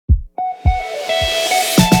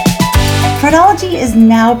Fraudology is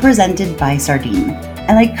now presented by Sardine,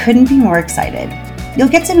 and I couldn't be more excited. You'll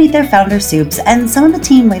get to meet their founder, Soups, and some of the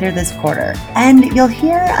team later this quarter, and you'll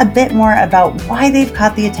hear a bit more about why they've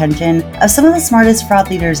caught the attention of some of the smartest fraud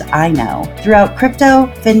leaders I know throughout crypto,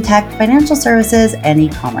 fintech, financial services, and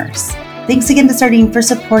e-commerce. Thanks again to Sardine for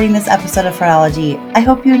supporting this episode of Fraudology. I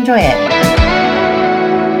hope you enjoy it.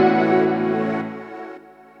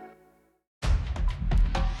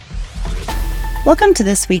 Welcome to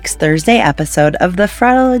this week's Thursday episode of the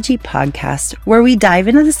Fraudology podcast, where we dive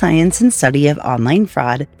into the science and study of online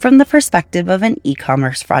fraud from the perspective of an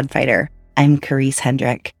e-commerce fraud fighter. I'm Carice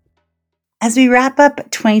Hendrick. As we wrap up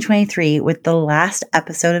 2023 with the last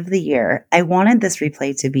episode of the year, I wanted this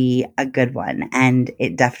replay to be a good one, and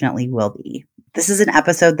it definitely will be. This is an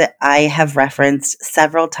episode that I have referenced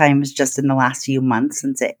several times just in the last few months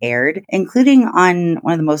since it aired, including on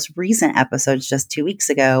one of the most recent episodes just 2 weeks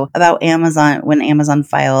ago about Amazon, when Amazon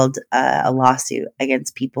filed a lawsuit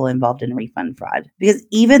against people involved in refund fraud. Because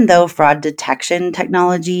even though fraud detection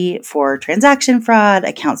technology for transaction fraud,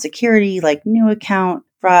 account security like new account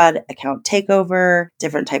fraud, account takeover,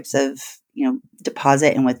 different types of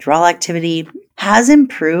deposit and withdrawal activity has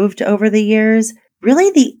improved over the years,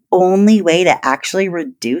 really the only way to actually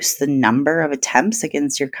reduce the number of attempts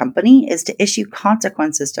against your company is to issue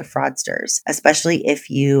consequences to fraudsters, especially if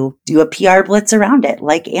you do a PR blitz around it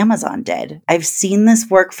like Amazon did. I've seen this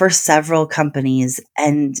work for several companies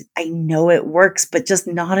and I know it works, but just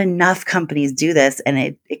not enough companies do this, and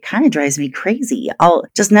it kind of drives me crazy. I'll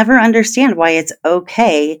just never understand why it's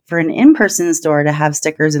okay for an in-person store to have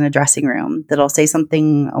stickers in a dressing room that'll say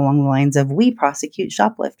something along the lines of "We prosecute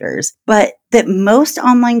shoplifters," but that most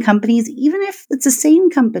online companies, even if it's the same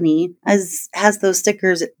company as has those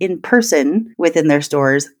stickers in person within their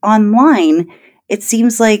stores, online, it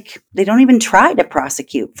seems like they don't even try to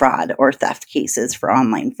prosecute fraud or theft cases for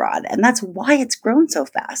online fraud. And that's why it's grown so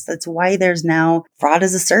fast. That's why there's now fraud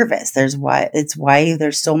as a service. It's why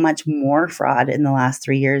there's so much more fraud in the last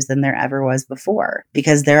 3 years than there ever was before,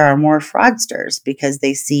 because there are more fraudsters, because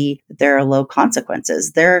they see that there are low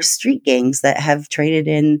consequences. There are street gangs that have traded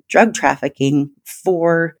in drug trafficking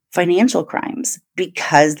for financial crimes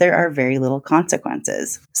because there are very little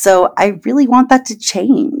consequences. So I really want that to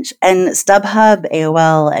change. And StubHub,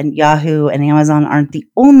 AOL, and Yahoo and Amazon aren't the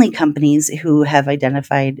only companies who have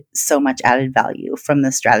identified so much added value from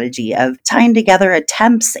the strategy of tying together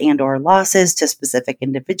attempts and or losses to specific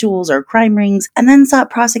individuals or crime rings, and then sought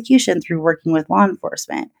prosecution through working with law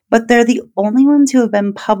enforcement. But they're the only ones who have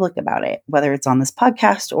been public about it, whether it's on this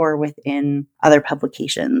podcast or within other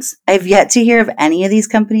publications. I've yet to hear of any of these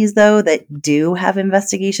companies, though, that do have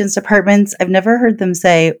investigations departments. I've never heard them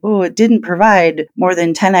say, "Oh, it didn't provide more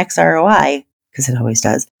than 10x ROI," because it always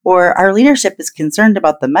does. Or "Our leadership is concerned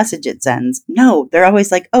about the message it sends." No, they're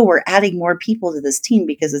always like, "Oh, we're adding more people to this team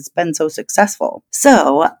because it's been so successful."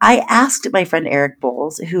 So I asked my friend Eric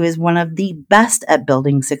Boles, who is one of the best at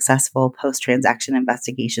building successful post-transaction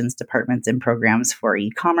investigations departments and programs for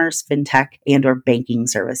e-commerce, fintech, and or banking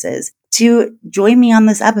services, to join me on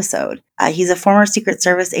this episode. He's a former Secret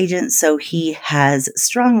Service agent, so he has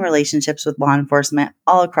strong relationships with law enforcement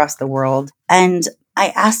all across the world. And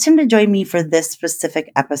I asked him to join me for this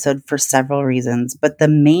specific episode for several reasons, but the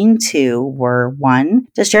main two were, one,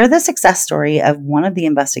 to share the success story of one of the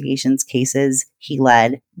investigations cases he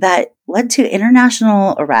led that led to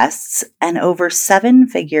international arrests and over 7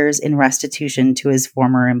 figures in restitution to his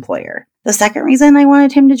former employer. The second reason I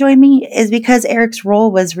wanted him to join me is because Eric's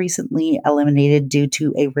role was recently eliminated due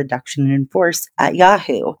to a reduction in force at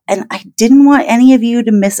Yahoo. And I didn't want any of you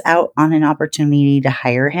to miss out on an opportunity to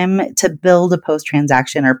hire him to build a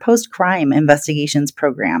post-transaction or post-crime investigations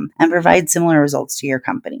program and provide similar results to your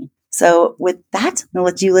company. So with that, I'll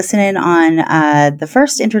let you listen in on the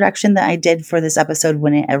first introduction that I did for this episode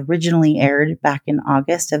when it originally aired back in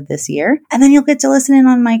August of this year. And then you'll get to listen in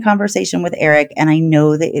on my conversation with Eric, and I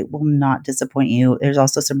know that it will not disappoint you. There's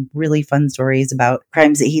also some really fun stories about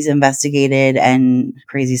crimes that he's investigated and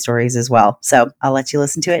crazy stories as well. So I'll let you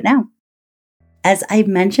listen to it now. As I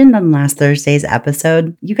mentioned on last Thursday's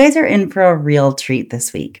episode, you guys are in for a real treat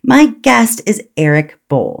this week. My guest is Eric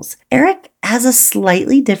Boles. Eric has a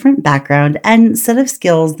slightly different background and set of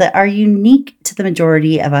skills that are unique to the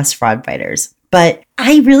majority of us fraud fighters. But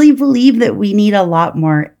I really believe that we need a lot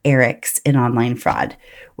more Erics in online fraud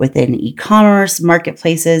within e-commerce,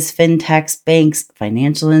 marketplaces, fintechs, banks,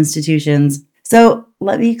 financial institutions. So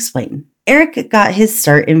let me explain. Eric got his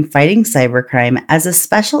start in fighting cybercrime as a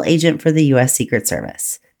special agent for the U.S. Secret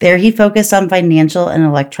Service. There he focused on financial and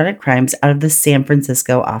electronic crimes out of the San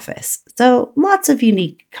Francisco office. So lots of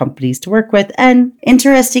unique companies to work with and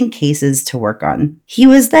interesting cases to work on. He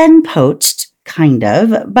was then poached, kind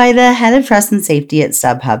of, by the head of trust and safety at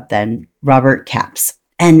StubHub then, Robert Capps.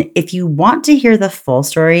 And if you want to hear the full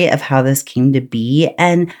story of how this came to be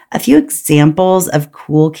and a few examples of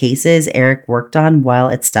cool cases Eric worked on while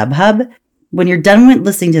at StubHub, when you're done with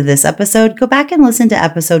listening to this episode, go back and listen to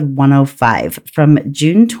episode 105 from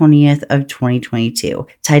June 20th of 2022,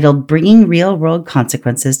 titled Bringing Real-World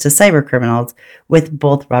Consequences to Cybercriminals with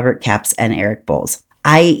both Robert Capps and Eric Boles.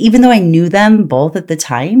 Even though I knew them both at the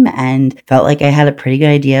time and felt like I had a pretty good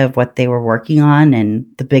idea of what they were working on and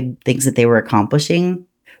the big things that they were accomplishing,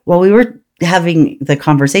 while we were having the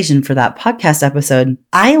conversation for that podcast episode,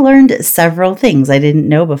 I learned several things I didn't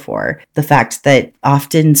know before. The fact that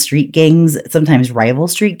often street gangs, sometimes rival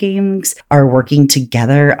street gangs, are working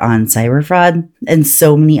together on cyber fraud and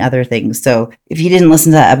so many other things. So if you didn't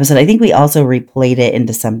listen to that episode, I think we also replayed it in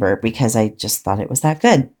December because I just thought it was that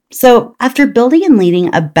good. So after building and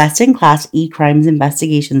leading a best-in-class e-crimes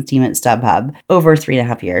investigations team at StubHub over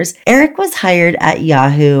 3.5 years, Eric was hired at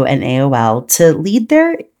Yahoo and AOL to lead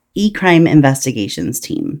their e-crime investigations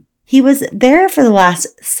team. He was there for the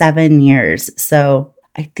last 7 years, so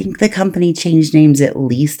I think the company changed names at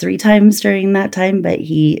least 3 times during that time, but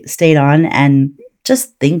he stayed on. And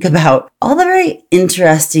just think about all the very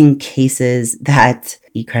interesting cases that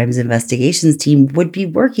e-crimes investigations team would be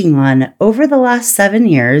working on over the last 7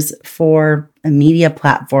 years for a media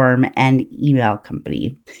platform and email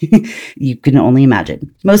company. You can only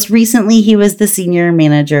imagine. Most recently, he was the senior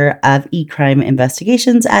manager of e-crime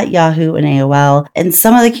investigations at Yahoo and AOL. And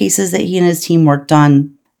some of the cases that he and his team worked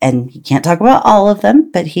on, and he can't talk about all of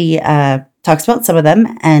them, but he talks about some of them.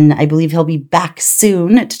 And I believe he'll be back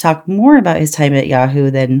soon to talk more about his time at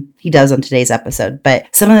Yahoo than he does on today's episode. But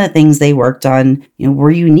some of the things they worked on,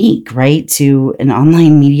 were unique, right, to an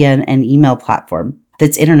online media and email platform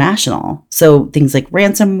that's international. So things like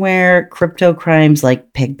ransomware, crypto crimes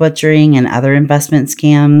like pig butchering and other investment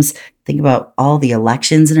scams. Think about all the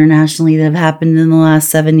elections internationally that have happened in the last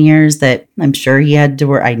 7 years that I'm sure he had to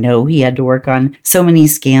work. I know he had to work on so many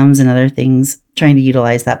scams and other things trying to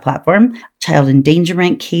utilize that platform. Child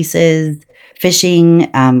endangerment cases,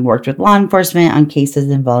 phishing, worked with law enforcement on cases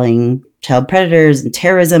involving child predators and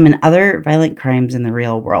terrorism and other violent crimes in the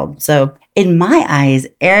real world. So in my eyes,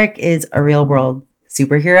 Eric is a real world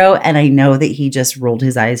superhero. And I know that he just rolled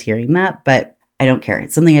his eyes hearing that, but I don't care.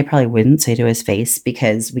 It's something I probably wouldn't say to his face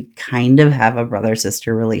because we kind of have a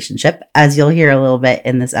brother-sister relationship, as you'll hear a little bit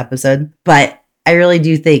in this episode. But I really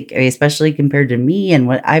do think, especially compared to me and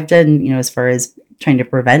what I've done, as far as trying to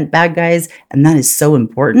prevent bad guys, and that is so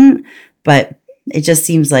important, but it just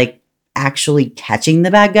seems like actually catching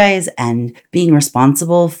the bad guys and being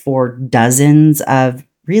responsible for dozens of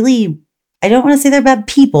really, I don't want to say they're bad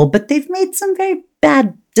people, but they've made some very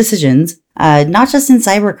bad decisions, not just in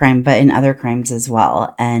cybercrime, but in other crimes as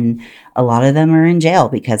well. And a lot of them are in jail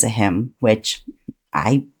because of him, which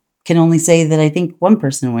I can only say that I think one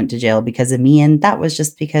person went to jail because of me. And that was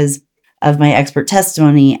just because of my expert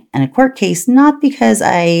testimony and a court case, not because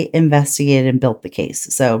I investigated and built the case.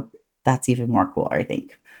 So that's even more cool, I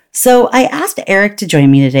think. So I asked Eric to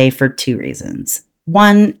join me today for 2 reasons.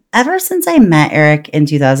 One, ever since I met Eric in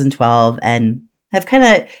 2012 and have kind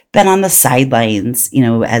of been on the sidelines,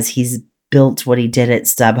 as he's built what he did at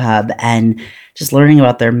StubHub and just learning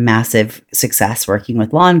about their massive success working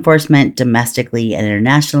with law enforcement domestically and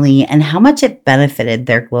internationally and how much it benefited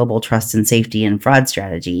their global trust and safety and fraud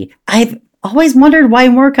strategy. I've always wondered why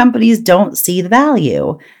more companies don't see the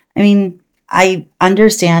value. I mean, I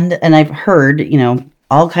understand and I've heard,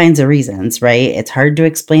 all kinds of reasons, right? It's hard to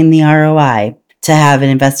explain the ROI to have an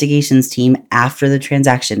investigations team after the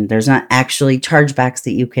transaction. There's not actually chargebacks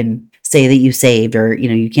that you can say that you saved, or,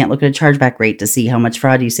 you can't look at a chargeback rate to see how much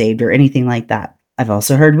fraud you saved or anything like that. I've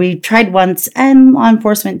also heard we tried once and law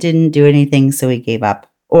enforcement didn't do anything, so we gave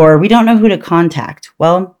up. Or we don't know who to contact.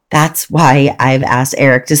 Well, that's why I've asked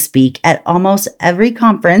Eric to speak at almost every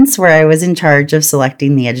conference where I was in charge of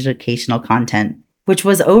selecting the educational content, which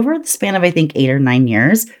was over the span of, I think, 8 or 9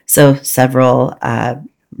 years. So several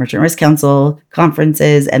Merchant Risk Council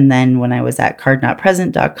conferences, and then when I was at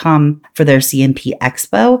cardnotpresent.com for their CNP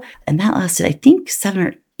Expo, and that lasted, I think, 7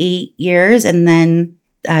 or 8 years, and then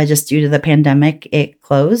just due to the pandemic, it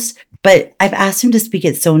closed. But I've asked him to speak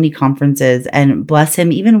at so many conferences, and bless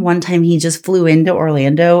him, even one time he just flew into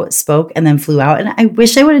Orlando, spoke, and then flew out, and I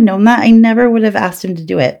wish I would have known that. I never would have asked him to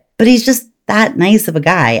do it, but he's just that nice of a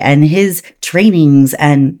guy, and his trainings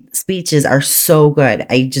and speeches are so good.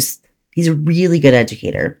 He's a really good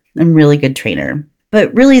educator and really good trainer.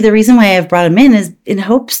 But really, the reason why I've brought him in is in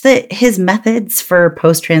hopes that his methods for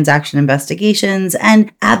post-transaction investigations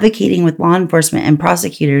and advocating with law enforcement and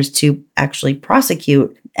prosecutors to actually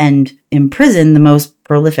prosecute and imprison the most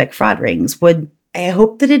prolific fraud rings I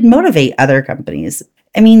hope that it'd motivate other companies.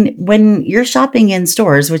 I mean, when you're shopping in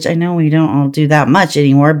stores, which I know we don't all do that much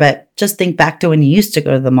anymore, but just think back to when you used to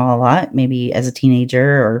go to the mall a lot, maybe as a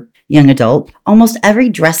teenager or young adult, almost every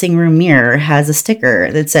dressing room mirror has a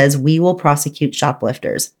sticker that says, "We will prosecute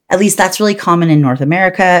shoplifters." At least that's really common in North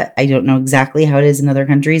America. I don't know exactly how it is in other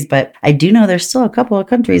countries, but I do know there's still a couple of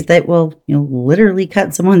countries that will, literally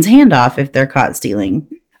cut someone's hand off if they're caught stealing.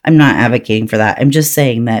 I'm not advocating for that. I'm just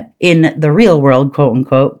saying that in the real world, quote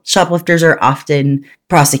unquote, shoplifters are often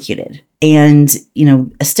prosecuted. And,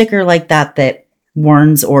 a sticker like that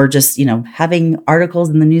warns, or just, having articles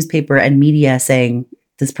in the newspaper and media saying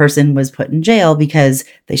this person was put in jail because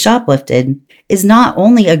they shoplifted is not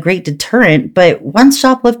only a great deterrent, but once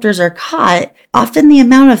shoplifters are caught, often the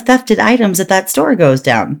amount of thefted items at that store goes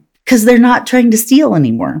down because they're not trying to steal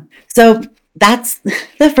anymore. So that's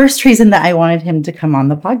the first reason that I wanted him to come on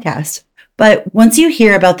the podcast. But once you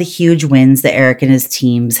hear about the huge wins that Eric and his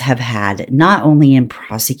teams have had, not only in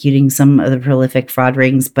prosecuting some of the prolific fraud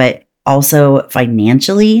rings, but also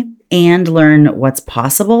financially, and learn what's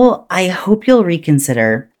possible, I hope you'll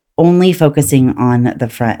reconsider only focusing on the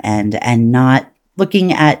front end and not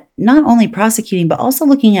looking at not only prosecuting, but also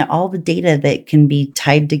looking at all the data that can be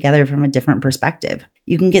tied together from a different perspective.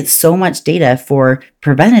 You can get so much data for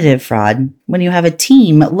preventative fraud when you have a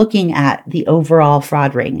team looking at the overall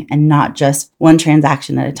fraud ring and not just one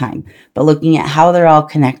transaction at a time, but looking at how they're all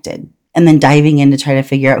connected and then diving in to try to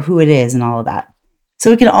figure out who it is and all of that.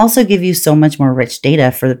 So it can also give you so much more rich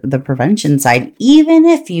data for the prevention side, even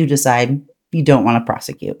if you decide you don't want to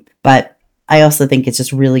prosecute. But I also think it's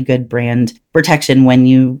just really good brand protection when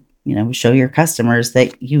you show your customers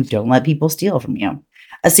that you don't let people steal from you,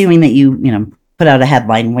 assuming that you put out a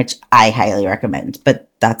headline, which I highly recommend, but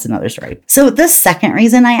that's another story. So the second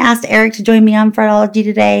reason I asked Eric to join me on Fraudology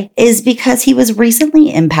today is because he was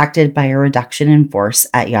recently impacted by a reduction in force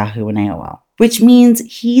at Yahoo and AOL, which means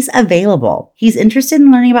he's available. He's interested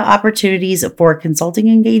in learning about opportunities for consulting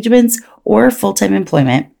engagements or full-time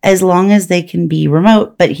employment, as long as they can be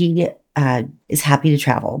remote, but he is happy to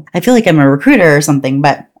travel. I feel like I'm a recruiter or something,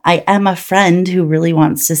 but I am a friend who really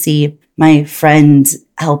wants to see my friend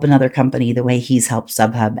help another company the way he's helped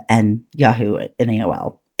StubHub and Yahoo and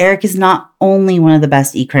AOL. Eric is not only one of the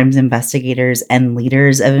best e-crimes investigators and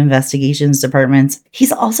leaders of investigations departments,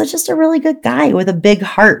 he's also just a really good guy with a big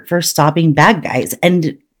heart for stopping bad guys.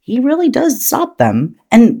 And he really does stop them.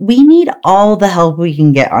 And we need all the help we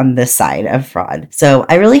can get on this side of fraud. So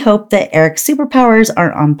I really hope that Eric's superpowers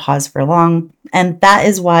aren't on pause for long. And that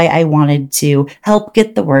is why I wanted to help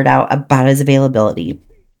get the word out about his availability.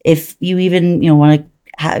 If you even want to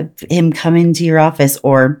have him come into your office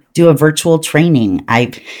or do a virtual training,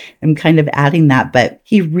 I am kind of adding that, but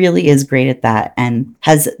he really is great at that and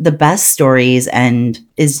has the best stories and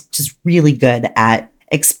is just really good at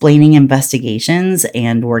explaining investigations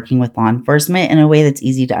and working with law enforcement in a way that's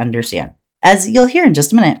easy to understand, as you'll hear in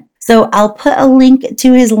just a minute. So I'll put a link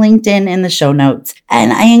to his LinkedIn in the show notes,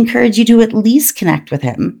 and I encourage you to at least connect with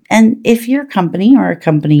him. And if your company or a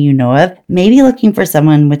company you know of may be looking for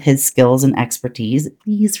someone with his skills and expertise,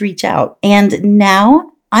 please reach out. And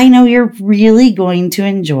now I know you're really going to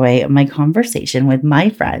enjoy my conversation with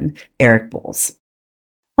my friend, Eric Boles.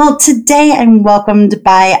 Well, today I'm welcomed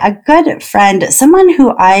by a good friend, someone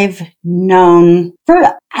who I've known for,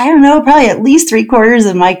 probably at least 3/4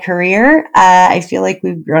 of my career. I feel like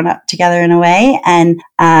we've grown up together in a way. And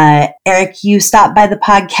Eric, you stopped by the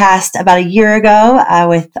podcast about a year ago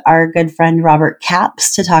with our good friend Robert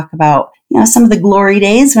Capps to talk about some of the glory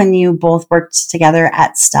days when you both worked together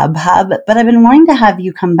at StubHub. But I've been wanting to have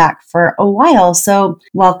you come back for a while. So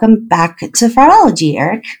welcome back to Fraudology,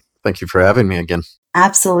 Eric. Thank you for having me again.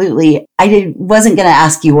 Absolutely. I wasn't going to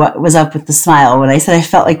ask you what was up with the smile when I said I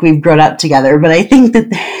felt like we've grown up together, but I think that...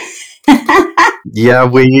 Yeah,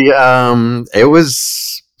 it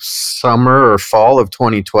was summer or fall of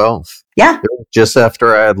 2012. Yeah. Just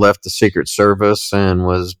after I had left the Secret Service and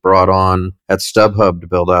was brought on at StubHub to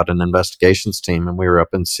build out an investigations team. And we were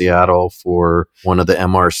up in Seattle for one of the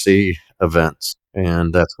MRC events.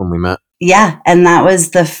 And that's when we met. Yeah. And that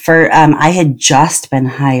was the first, I had just been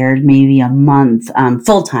hired maybe a month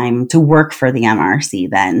full-time to work for the MRC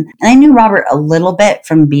then. And I knew Robert a little bit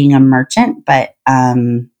from being a merchant, but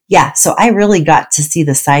so I really got to see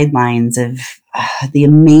the sidelines of the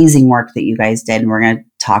amazing work that you guys did. And we're going to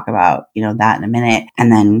talk about, that in a minute.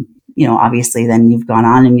 And then, obviously then you've gone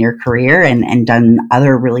on in your career and done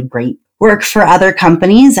other really great work for other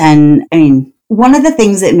companies. And I mean, one of the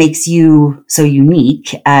things that makes you so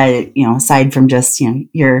unique, aside from just,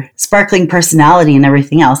 your sparkling personality and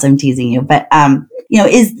everything else, I'm teasing you, but,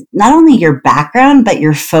 is not only your background, but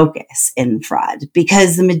your focus in fraud.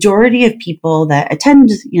 Because the majority of people that attend,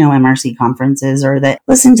 MRC conferences or that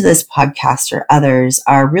listen to this podcast or others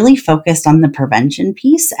are really focused on the prevention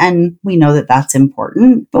piece. And we know that that's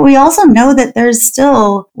important. But we also know that there's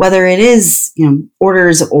still, whether it is,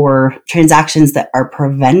 orders or transactions that are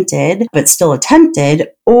prevented, but still attempted,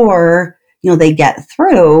 or, they get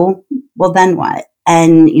through, well, then what?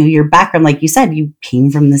 And your background, like you said, you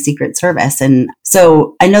came from the Secret Service. And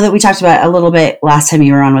so I know that we talked about a little bit last time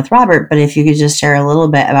you were on with Robert, but if you could just share a little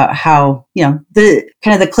bit about how, the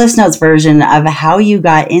kind of the Cliff Notes version of how you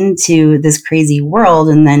got into this crazy world,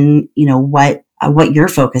 and then, what your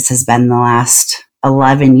focus has been the last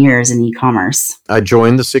 11 years in e-commerce. I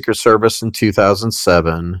joined the Secret Service in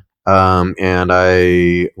 2007, and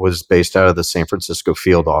I was based out of the San Francisco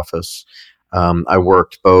field office. I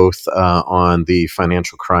worked both on the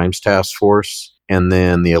Financial Crimes Task Force and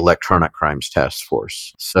then the Electronic Crimes Task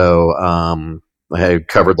Force. So I had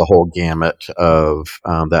covered the whole gamut of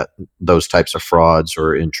those types of frauds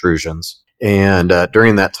or intrusions. And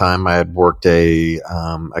during that time, I had worked a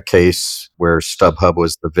case where StubHub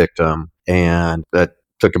was the victim, and that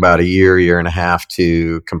took about a year and a half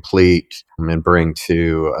to complete and bring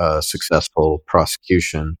to a successful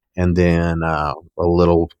prosecution. And then a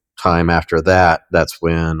little time after that, that's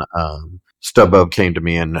when StubHub came to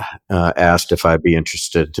me and asked if I'd be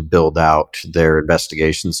interested to build out their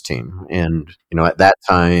investigations team. And, at that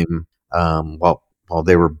time, while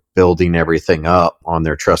they were building everything up on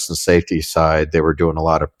their trust and safety side, they were doing a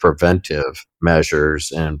lot of preventive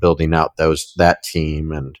measures and building out that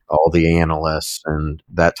team and all the analysts and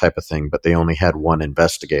that type of thing. But they only had one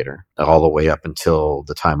investigator all the way up until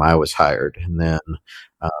the time I was hired. And then,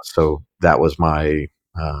 so that was my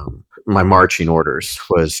marching orders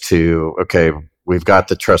was to, okay, we've got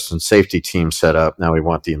the trust and safety team set up. Now we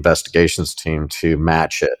want the investigations team to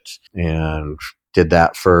match it. And did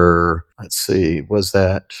that for, was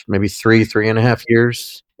that maybe 3.5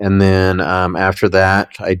 years? And then after that,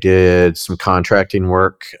 I did some contracting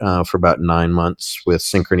work for about 9 months with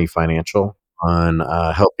Synchrony Financial on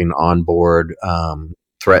helping onboard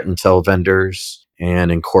threat intel vendors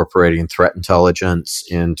and incorporating threat intelligence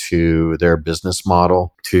into their business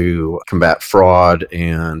model to combat fraud.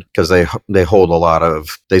 And because they hold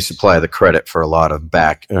they supply the credit for a lot of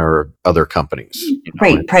back or other companies.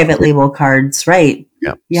 Right. Private label cards. Right.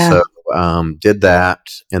 Yeah. Yeah. So did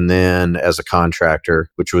that. And then as a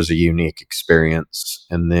contractor, which was a unique experience.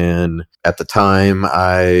 And then at the time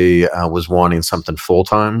I was wanting something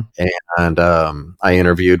full-time, and I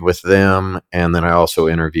interviewed with them. And then I also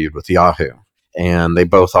interviewed with Yahoo. And they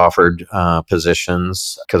both offered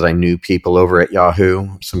positions because I knew people over at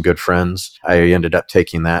Yahoo, some good friends. I ended up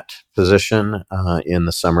taking that position in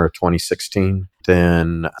the summer of 2016.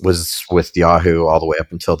 Then was with Yahoo all the way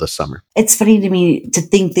up until this summer. It's funny to me to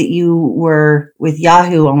think that you were with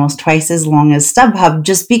Yahoo almost twice as long as StubHub,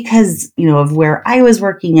 just because, of where I was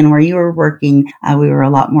working and where you were working. We were a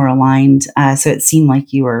lot more aligned. So it seemed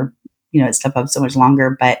like you were at StubHub so much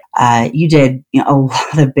longer, but you did a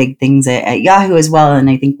lot of big things at Yahoo as well. And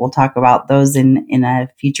I think we'll talk about those in a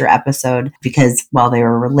future episode, because while they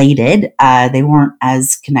were related, they weren't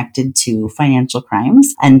as connected to financial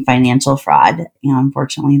crimes and financial fraud.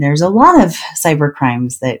 Unfortunately, there's a lot of cyber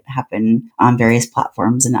crimes that happen on various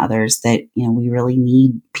platforms and others that, we really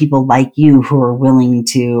need people like you who are willing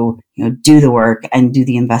to do the work and do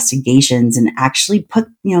the investigations and actually put,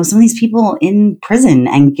 some of these people in prison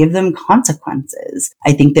and give them consequences.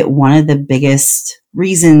 I think that one of the biggest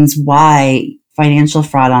reasons why financial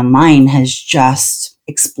fraud online has just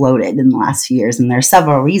exploded in the last few years, and there are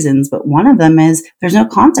several reasons, but one of them is there's no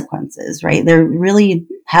consequences, right? There really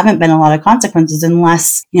haven't been a lot of consequences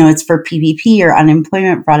unless, it's for PPP or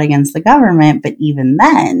unemployment fraud against the government, but even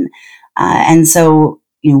then. And so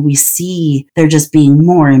we see there just being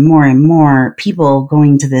more and more and more people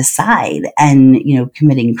going to this side and,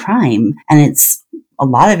 committing crime. And it's a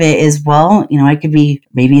lot of it is, it could be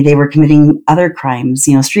maybe they were committing other crimes,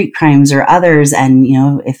 street crimes or others. And,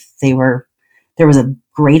 if there was a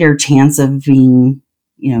greater chance of being,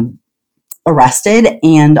 arrested,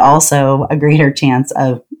 and also a greater chance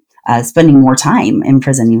of spending more time in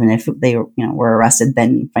prison, even if they were arrested,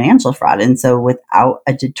 than financial fraud. And so without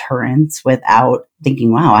a deterrence, without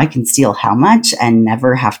thinking, wow, I can steal how much and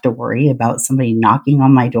never have to worry about somebody knocking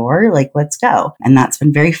on my door, let's go. And that's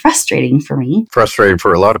been very frustrating for me. Frustrating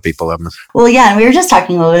for a lot of people. Well, yeah. And we were just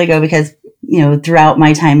talking a little bit ago because, throughout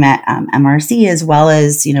my time at MRC, as well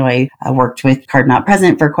as, I worked with Card Not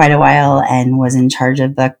Present for quite a while and was in charge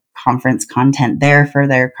of the conference content there for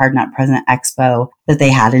their Card Not Present Expo that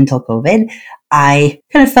they had until COVID. I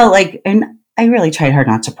kind of felt like, and I really tried hard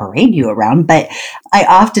not to parade you around, but I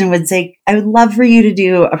often would say, I would love for you to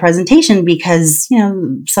do a presentation because,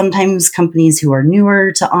 sometimes companies who are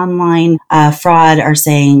newer to online fraud are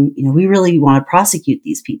saying, we really want to prosecute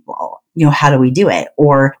these people. How do we do it?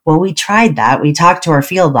 Or, well, we tried that. We talked to our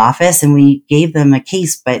field office and we gave them a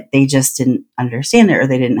case, but they just didn't understand it or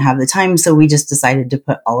they didn't have the time. So we just decided to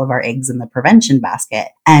put all of our eggs in the prevention basket.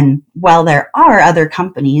 And while there are other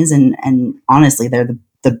companies, and honestly, they're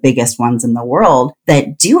the biggest ones in the world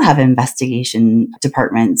that do have investigation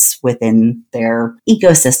departments within their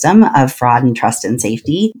ecosystem of fraud and trust and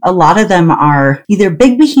safety. A lot of them are either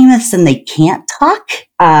big behemoths and they can't talk,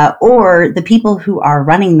 or the people who are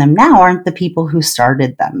running them now aren't the people who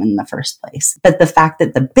started them in the first place. But the fact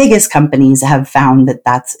that the biggest companies have found that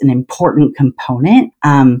that's an important component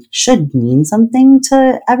should mean something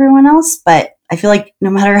to everyone else. But I feel like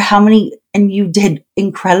no matter how many, and you did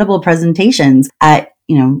incredible presentations at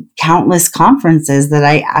countless conferences that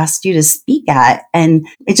I asked you to speak at, and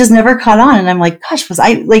it just never caught on. And I'm like, gosh, was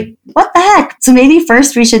I like, what the heck? So maybe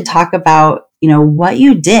first we should talk about, what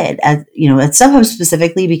you did at StubHub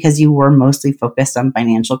specifically, because you were mostly focused on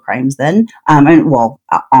financial crimes then,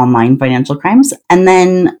 online financial crimes. And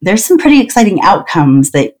then there's some pretty exciting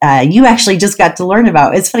outcomes that you actually just got to learn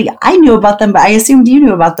about. It's funny, I knew about them, but I assumed you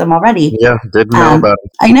knew about them already. Yeah, didn't know about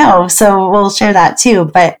it. I know. So we'll share that too.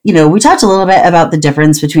 But, we talked a little bit about the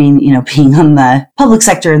difference between, being on the public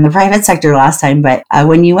sector and the private sector last time. But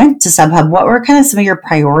when you went to StubHub, what were kind of some of your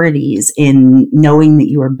priorities in knowing that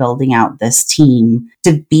you were building out this team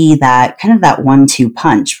to be that kind of that 1-2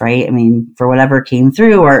 punch, right? I mean, for whatever came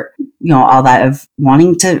through or, all that of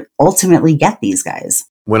wanting to ultimately get these guys.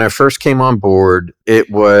 When I first came on board,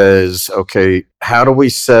 it was, okay, how do we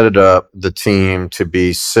set it up, the team, to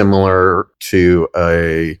be similar to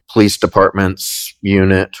a police department's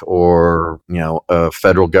unit or, a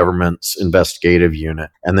federal government's investigative unit?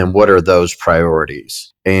 And then what are those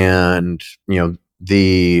priorities? And,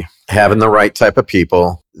 the having the right type of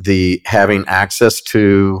people, the having access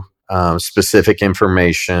to specific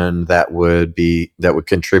information that would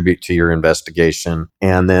contribute to your investigation,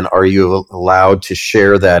 and then are you allowed to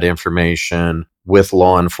share that information with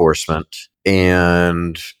law enforcement,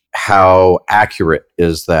 and how accurate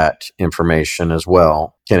is that information as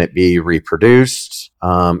well? Can it be reproduced?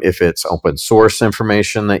 If it's open source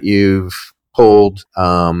information that you've pulled,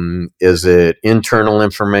 is it internal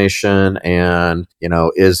information? And,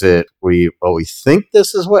 is it, we think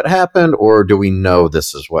this is what happened, or do we know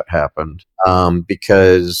this is what happened?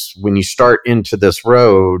 Because when you start into this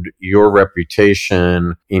road, your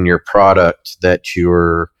reputation in your product that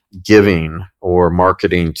you're giving or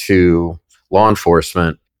marketing to law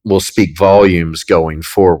enforcement will speak volumes going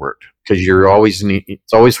forward. Because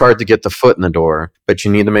it's always hard to get the foot in the door, but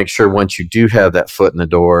you need to make sure once you do have that foot in the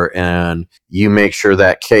door and you make sure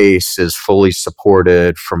that case is fully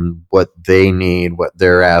supported from what they need, what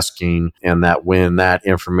they're asking, and that when that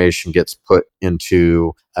information gets put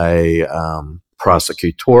into a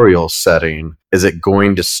prosecutorial setting, is it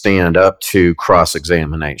going to stand up to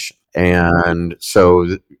cross-examination? And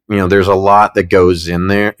so, there's a lot that goes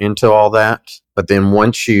into all that. But then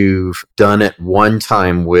once you've done it one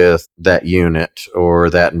time with that unit or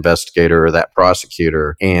that investigator or that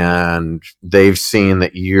prosecutor, and they've seen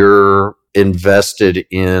that you're invested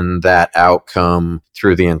in that outcome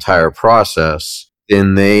through the entire process,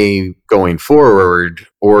 then they, going forward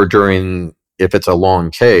or during, if it's a long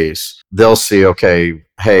case, they'll see, okay,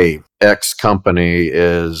 hey, X company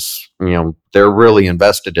is, they're really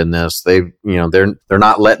invested in this. They're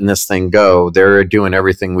not letting this thing go. They're doing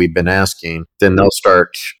everything we've been asking. Then they'll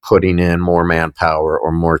start putting in more manpower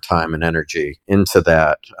or more time and energy into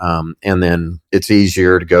that. And then it's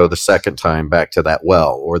easier to go the second time back to that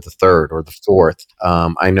well, or the third or the fourth.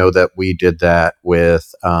 I know that we did that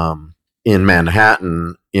with, in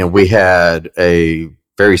Manhattan, we had a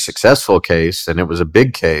very successful case, and it was a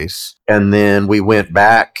big case. And then we went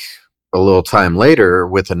back a little time later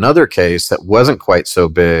with another case that wasn't quite so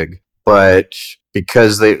big, but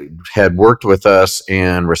because they had worked with us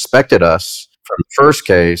and respected us from the first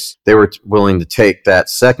case, they were willing to take that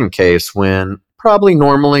second case when probably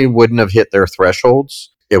normally wouldn't have hit their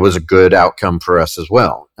thresholds. It was a good outcome for us as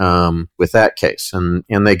well, with that case. And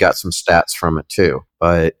they got some stats from it too.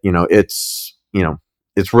 But, it's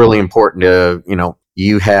really important to,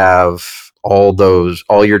 you have all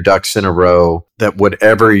your ducks in a row, that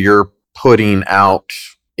whatever you're putting out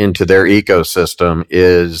into their ecosystem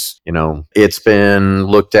is, it's been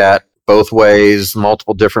looked at both ways,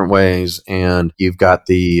 multiple different ways, and you've got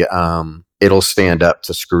the it'll stand up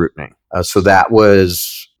to scrutiny. So that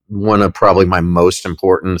was one of probably my most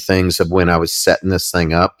important things of when I was setting this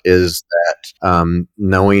thing up, is that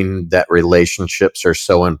knowing that relationships are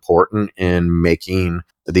so important in making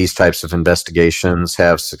these types of investigations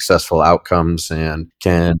have successful outcomes and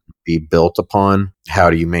can be built upon. How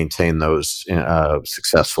do you maintain those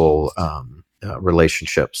successful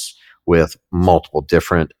relationships with multiple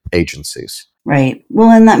different agencies? Right. Well,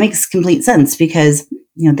 and that makes complete sense because,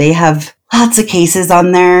 they have lots of cases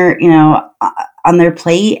on their, on their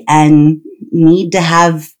plate and need to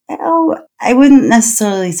have, I wouldn't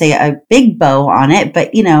necessarily say a big bow on it,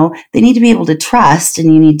 but, they need to be able to trust,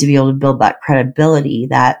 and you need to be able to build that credibility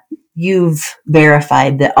that you've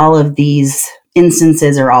verified that all of these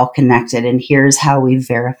instances are all connected, and here's how we've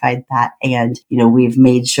verified that. And, we've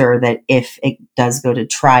made sure that if it does go to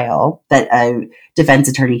trial, that a defense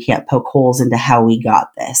attorney can't poke holes into how we got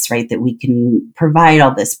this, right? That we can provide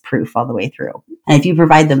all this proof all the way through. And if you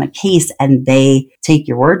provide them a case and they take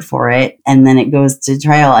your word for it, and then it goes to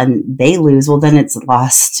trial and they lose, well, then it's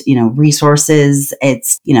lost, resources.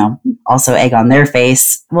 It's, also egg on their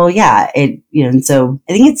face. Well, yeah, and so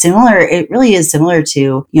I think it's similar. It really is similar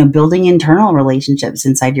to, building internal relationships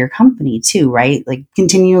inside your company too, right? Like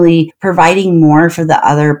continually providing more for the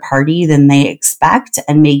other party than they expect,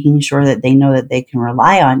 and making sure that they know that they can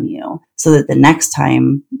rely on you, so that the next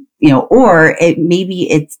time, or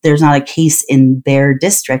there's not a case in their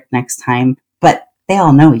district next time, but they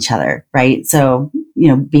all know each other, right? So,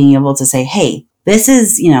 being able to say, hey, this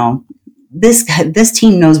is, this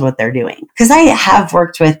team knows what they're doing. Because I have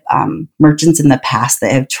worked with merchants in the past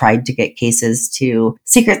that have tried to get cases to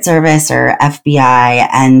Secret Service or FBI,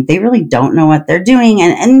 and they really don't know what they're doing,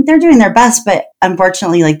 and they're doing their best, but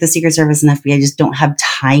unfortunately, like the Secret Service and FBI just don't have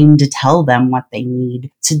time to tell them what they need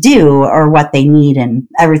to do or what they need and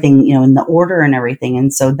everything, in the order and everything.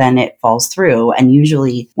 And so then it falls through. And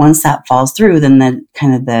usually once that falls through, then the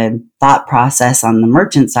kind of the thought process on the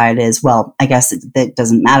merchant side is, well, I guess it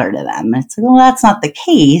doesn't matter to them. And it's like, well, that's not the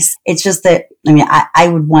case. It's just that, I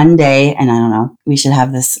would one day, and I don't know, we should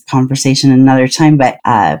have this conversation another time, but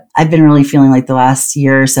I've been really feeling like the last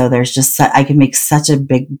year or so, there's just, I can make such a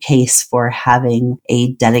big case for having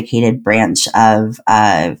a dedicated branch of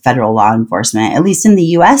federal law enforcement. At least in the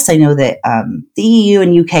US, I know that the EU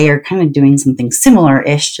and UK are kind of doing something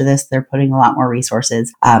similar-ish to this. They're putting a lot more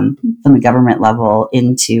resources from the government level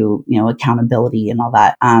into, accountability and all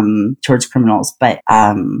that towards criminals. But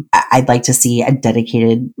I'd like to see a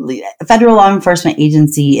dedicated federal law enforcement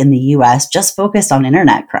agency in the US just focused on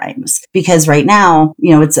internet crimes. Because right now,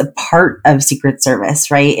 it's a part of Secret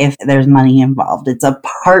Service, right? If there's money involved, it's a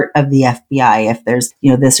part of the FBI. If there's,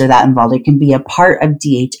 this or that involved, it can be a part of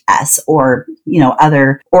DHS or,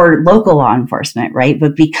 other or local law enforcement, right?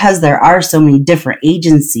 But because there are so many different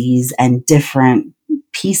agencies and different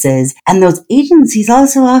pieces, and those agencies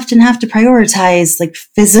also often have to prioritize like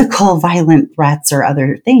physical violent threats or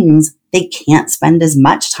other things, they can't spend as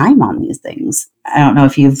much time on these things. I don't know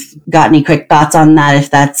if you've got any quick thoughts on that, if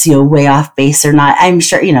that's, way off base or not. I'm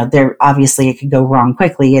sure, there obviously it could go wrong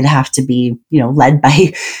quickly. It'd have to be, led by,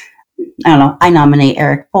 I don't know, I nominate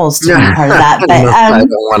Eric Boles to be part of that. But I don't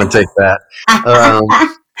want to take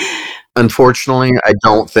that. Unfortunately, I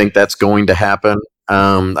don't think that's going to happen.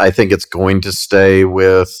 I think it's going to stay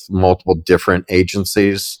with multiple different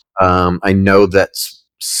agencies. I know that's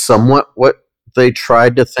somewhat what they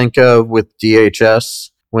tried to think of with DHS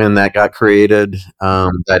when that got created,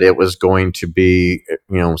 that it was going to be,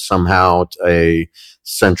 somehow a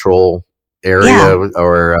central area.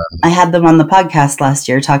 Or I had them on the podcast last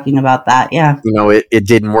year talking about that. Yeah. It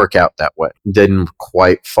didn't work out that way. It didn't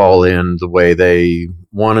quite fall in the way they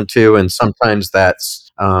wanted to. And sometimes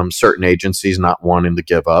that's certain agencies not wanting to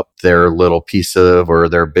give up their little piece of, or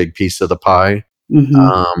their big piece of the pie.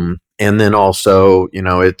 Mm-hmm. And then also,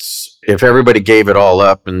 it's, if everybody gave it all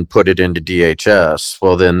up and put it into DHS,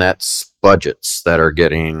 well, then that's budgets that are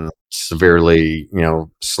getting severely,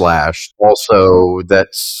 slashed. Also,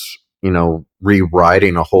 that's,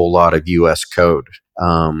 rewriting a whole lot of U.S. code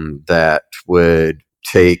that would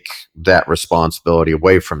take that responsibility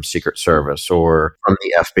away from Secret Service or from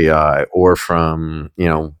the FBI or from,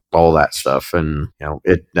 all that stuff. And,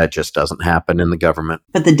 that just doesn't happen in the government.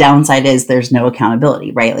 But the downside is there's no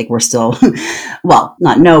accountability, right? Like we're still, well,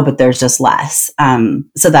 not no, but there's just less.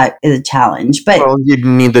 So that is a challenge. But you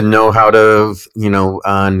need to know how to,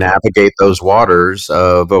 navigate those waters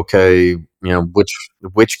of, okay,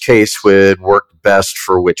 which case would work best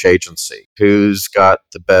for which agency, who's got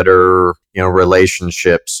the better,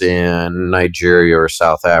 relationships in Nigeria or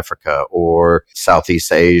South Africa or Southeast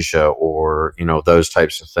Asia or, those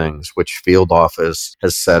types of things, which field office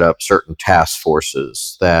has set up certain task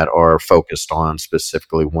forces that are focused on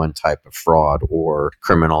specifically one type of fraud or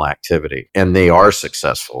criminal activity. And they are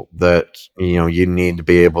successful. That, you need to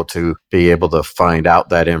be able to find out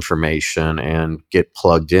that information and get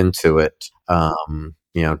plugged into it,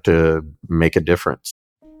 to make a difference.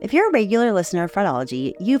 If you're a regular listener of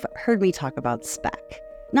Fraudology, you've heard me talk about Spec.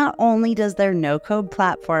 Not only does their no-code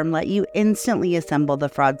platform let you instantly assemble the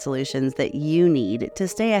fraud solutions that you need to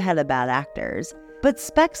stay ahead of bad actors, but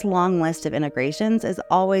Spec's long list of integrations is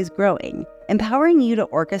always growing, empowering you to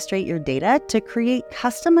orchestrate your data to create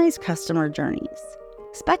customized customer journeys.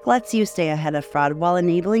 Spec lets you stay ahead of fraud while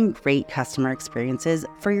enabling great customer experiences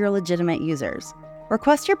for your legitimate users.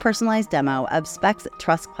 Request your personalized demo of Spec's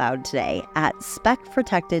Trust Cloud today at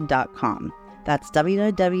specprotected.com. That's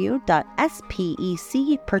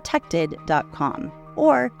www.specprotected.com.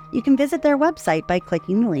 Or you can visit their website by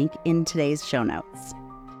clicking the link in today's show notes.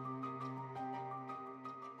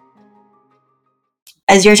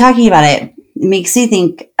 As you're talking about it, it makes me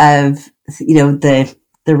think of,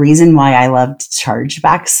 the reason why I loved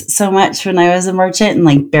chargebacks so much when I was a merchant,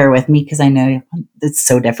 and bear with me because I know it's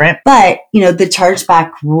so different. But, the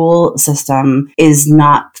chargeback rule system is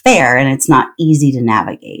not fair and it's not easy to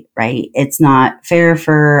navigate, right? It's not fair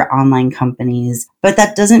for online companies, but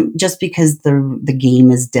that doesn't, just because the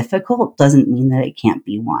game is difficult doesn't mean that it can't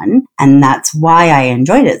be won. And that's why I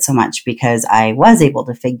enjoyed it so much, because I was able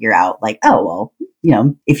to figure out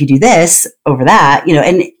if you do this over that,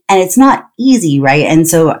 and it's not easy, right? And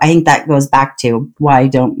so I think that goes back to, why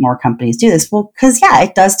don't more companies do this? Well, because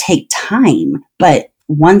it does take time, but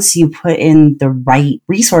once you put in the right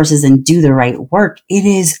resources and do the right work, it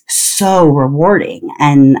is so rewarding.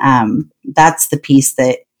 And that's the piece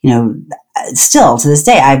that, still to this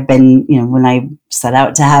day, I've been, when I set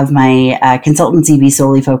out to have my consultancy be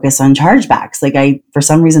solely focused on chargebacks, I, for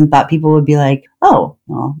some reason, thought people would be like, oh,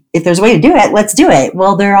 well, if there's a way to do it, let's do it.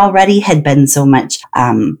 Well, there already had been so much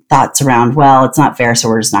thoughts around, well, it's not fair, so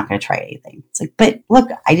we're just not going to try anything. It's but look,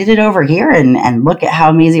 I did it over here, and look at how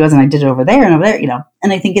amazing it was, and I did it over there and over there,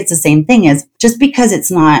 And I think it's the same thing, as just because it's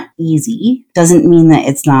not easy doesn't mean that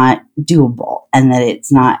it's not doable, and that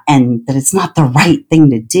it's not the right thing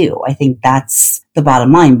to do. I think that's the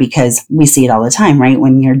bottom line, because we see it all the time, right?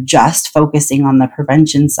 When you're just focusing on the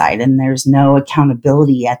prevention side and there's no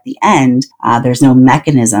accountability at the end, there's no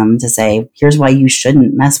mechanism to say, here's why you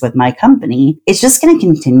shouldn't mess with my company. It's just going to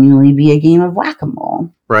continually be a game of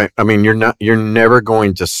whack-a-mole. Right. I mean, you're never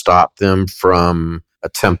going to stop them from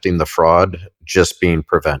attempting the fraud just being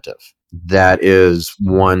preventive. That is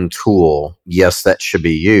one tool. Yes, that should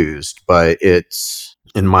be used, but it's,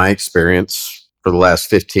 in my experience for the last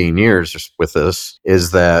 15 years with this,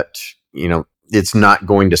 is that, it's not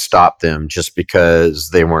going to stop them just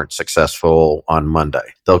because they weren't successful on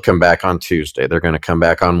Monday. They'll come back on Tuesday. They're going to come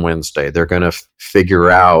back on Wednesday. They're going to figure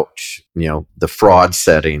out, the fraud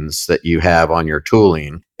settings that you have on your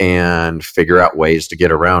tooling and figure out ways to get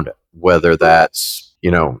around it. Whether that's,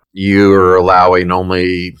 you're allowing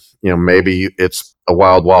only, maybe it's a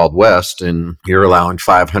wild, wild west and you're allowing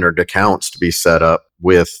 500 accounts to be set up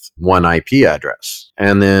with one IP address.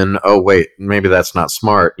 And then, oh, wait, maybe that's not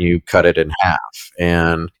smart. You cut it in half.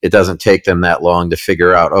 And it doesn't take them that long to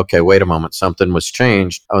figure out, okay, wait a moment, something was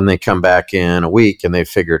changed. And they come back in a week and they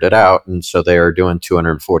figured it out. And so they are doing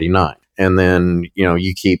 249. And then,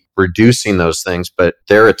 you keep reducing those things, but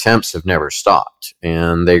their attempts have never stopped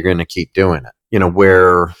and they're going to keep doing it.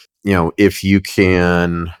 If you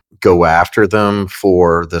can go after them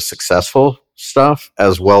for the successful stuff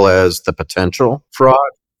as well as the potential fraud,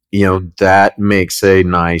 that makes a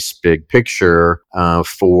nice big picture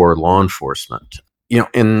for law enforcement.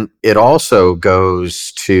 And it also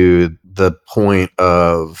goes to the point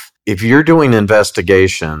of, if you're doing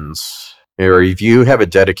investigations, or if you have a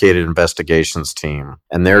dedicated investigations team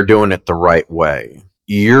and they're doing it the right way,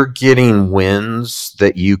 you're getting wins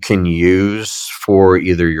that you can use for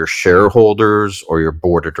either your shareholders or your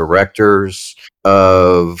board of directors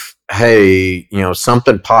of, hey,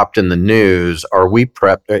 something popped in the news. Are we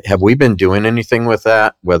prepped? Have we been doing anything with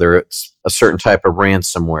that? Whether it's a certain type of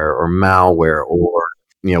ransomware or malware, or,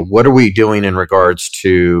 what are we doing in regards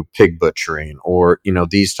to pig butchering, or,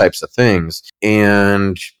 these types of things.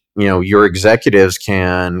 And your executives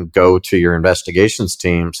can go to your investigations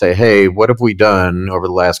team, say, hey, what have we done over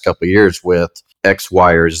the last couple of years with X,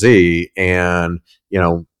 Y, or Z? And,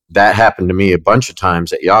 that happened to me a bunch of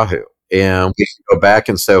times at Yahoo. and we can go back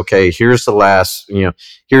and say, okay, here's the last,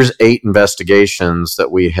 here's 8 investigations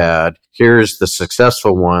that we had. Here's the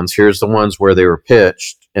successful ones. Here's the ones where they were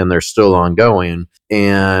pitched and they're still ongoing.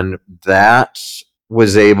 And that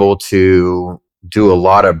was able to do a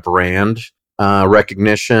lot of brand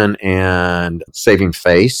recognition and saving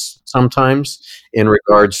face sometimes in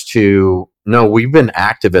regards to, no, we've been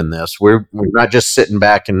active in this. We're not just sitting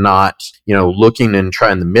back and not, looking and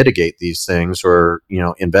trying to mitigate these things or,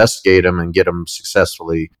 investigate them and get them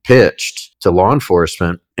successfully pitched to law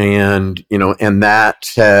enforcement. And, and that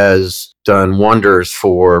has done wonders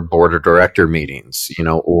for board of director meetings,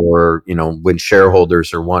 or, when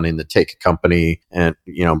shareholders are wanting to take a company and,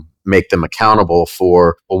 make them accountable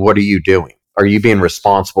for, well, what are you doing? Are you being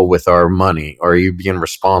responsible with our money? Are you being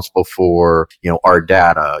responsible for, our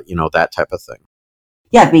data, that type of thing?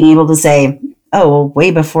 Yeah, being able to say, oh, well,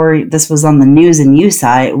 way before this was on the news and you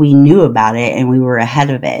saw it, we knew about it and we were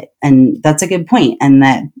ahead of it. And that's a good point. And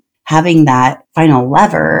that having that final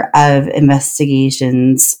lever of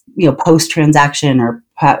investigations, post-transaction or,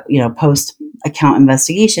 post-account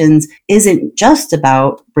investigations isn't just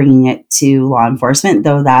about bringing it to law enforcement,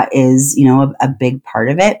 though that is, a big part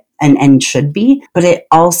of it. And should be, but it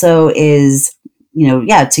also is,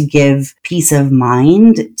 to give peace of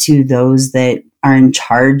mind to those that are in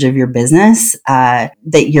charge of your business,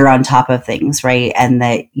 that you're on top of things, right? And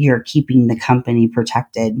that you're keeping the company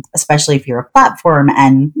protected, especially if you're a platform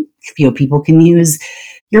and, people can use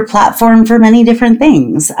your platform for many different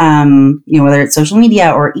things, whether it's social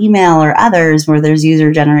media or email or others where there's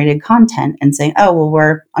user generated content and saying, oh, well,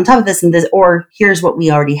 we're on top of this and this, or here's what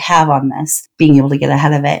we already have on this, being able to get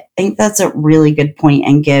ahead of it. I think that's a really good point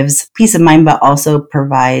and gives peace of mind, but also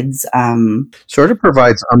provides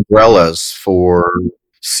provides umbrellas for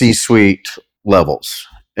C-suite levels.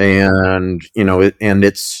 And,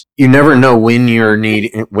 it's, you never know when you're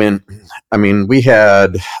needing, we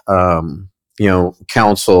had,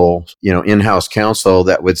 counsel, in-house counsel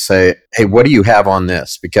that would say, hey, what do you have on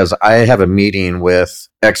this? Because I have a meeting with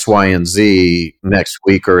X, Y, and Z next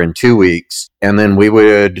week or in 2 weeks. And then we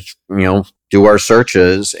would, do our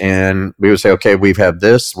searches and we would say, okay, we've had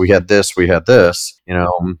this, we had this, we had this,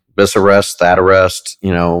 this arrest, that arrest,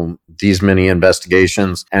 these many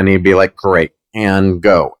investigations. And he'd be like, great, and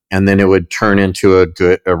go. And then it would turn into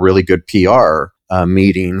a really good PR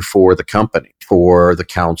meeting for the company, for the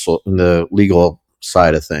counsel, the legal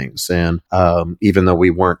side of things. And even though we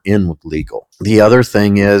weren't in with legal, the other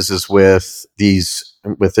thing is with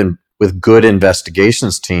good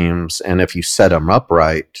investigations teams, and if you set them up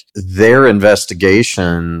right, their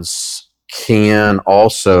investigations can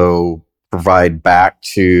also provide back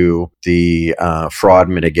to the fraud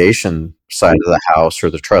mitigation side of the house or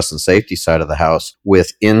the trust and safety side of the house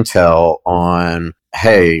with intel on,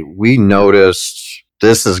 hey, we noticed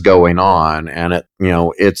this is going on and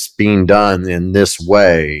it's being done in this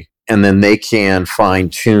way. And then they can fine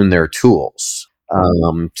tune their tools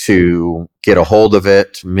to get a hold of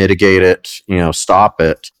it, mitigate it, stop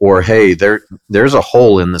it, or, hey, there's a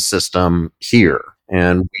hole in the system here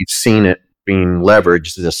and we've seen it being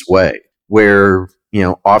leveraged this way, where,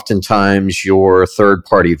 oftentimes your third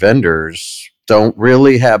party vendors don't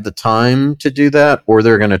really have the time to do that, or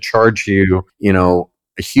they're going to charge you,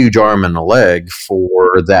 a huge arm and a leg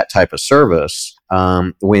for that type of service,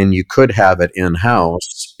 when you could have it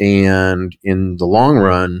in-house. And in the long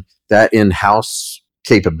run, that in-house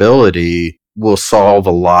capability will solve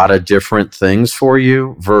a lot of different things for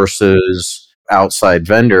you versus outside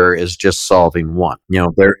vendor is just solving one. They're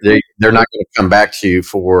not going to come back to you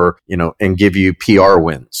for, and give you PR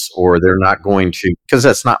wins, or they're not going to, because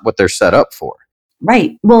that's not what they're set up for.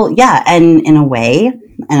 Right. Well, yeah. And in a way,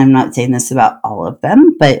 and I'm not saying this about all of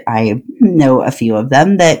them, but I know a few of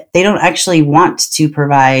them, that they don't actually want to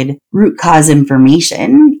provide root cause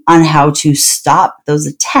information on how to stop those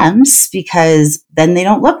attempts, because then they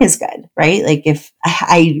don't look as good, right? Like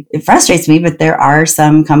it frustrates me, but there are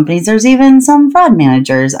some companies, there's even some fraud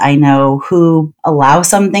managers I know who allow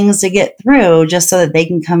some things to get through just so that they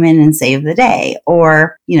can come in and save the day.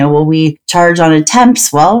 Or, will we charge on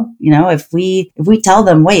attempts? Well, if we tell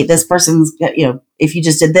them, wait, this person's, if you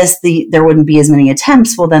just did this, there wouldn't be as many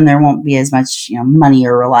attempts. Well, then there won't be as much, money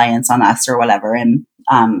or reliance on us or whatever. And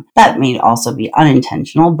that may also be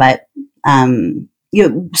unintentional, but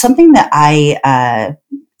something that I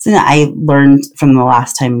learned from the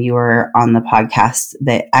last time you were on the podcast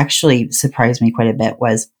that actually surprised me quite a bit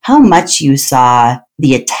was how much you saw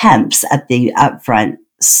the attempts at the upfront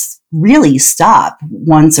really stop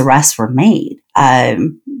once arrests were made.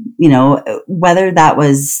 Whether that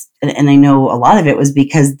was, and I know a lot of it was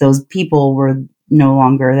because those people were no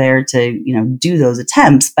longer there to, do those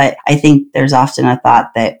attempts. But I think there's often a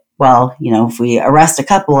thought that, well, if we arrest a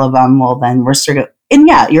couple of them, well, then we're sort of, and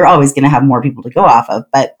yeah, you're always going to have more people to go off of.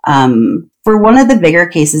 But for one of the bigger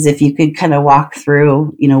cases, if you could kind of walk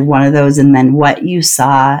through, one of those and then what you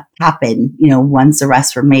saw happen, once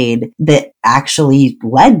arrests were made that actually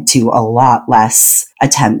led to a lot less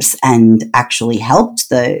attempts and actually helped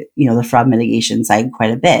the fraud mitigation side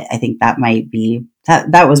quite a bit. I think that might be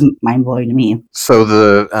that was mind blowing to me. So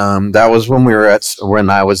that was when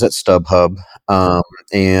I was at StubHub.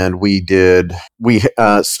 And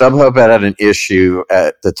StubHub had an issue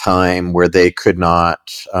at the time where they could not,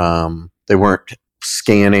 they weren't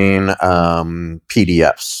scanning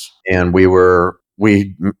PDFs, and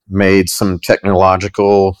we made some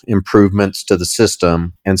technological improvements to the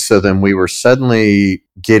system. And so then we were suddenly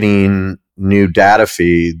getting new data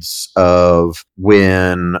feeds of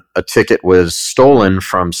when a ticket was stolen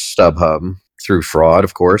from StubHub through fraud,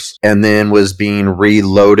 of course, and then was being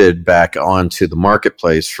reloaded back onto the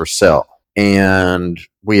marketplace for sale. And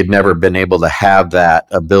we had never been able to have that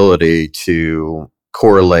ability to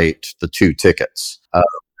correlate the two tickets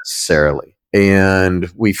necessarily. And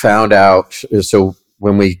we found out, so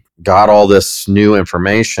when we got all this new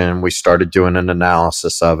information, we started doing an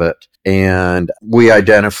analysis of it. And we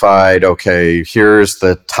identified, okay, here's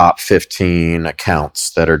the top 15 accounts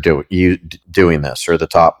that are doing this, or the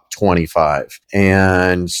top 25,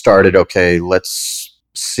 and started, okay, let's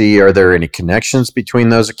see, are there any connections between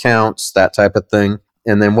those accounts, that type of thing.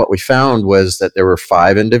 And then what we found was that there were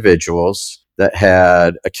 5 individuals that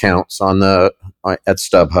had accounts at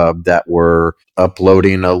StubHub that were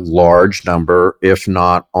uploading a large number, if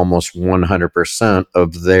not almost 100%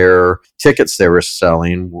 of their tickets they were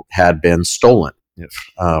selling had been stolen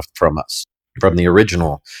from us, from the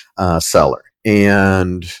original seller.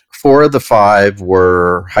 And 4 of the 5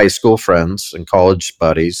 were high school friends and college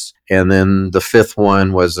buddies. And then the 5th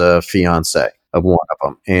one was a fiance of one of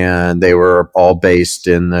them. And they were all based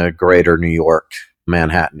in the greater New York,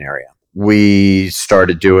 Manhattan area. We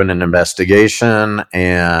started doing an investigation,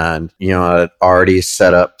 and it already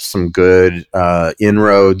set up some good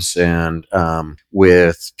inroads and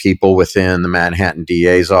with people within the Manhattan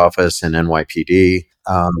DA's office and NYPD,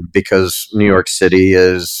 because New York City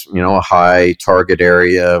is a high target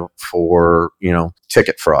area for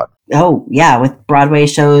ticket fraud. Oh, yeah, with Broadway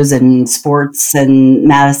shows and sports and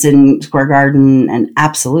Madison Square Garden, and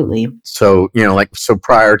absolutely. So, so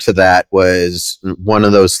prior to that was one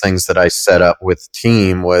of those things that I set up with the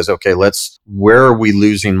team was, okay, where are we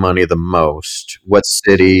losing money the most? What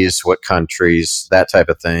cities, what countries, that type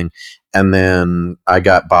of thing. And then I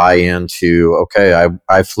got buy-in to, okay,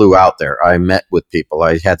 I flew out there. I met with people.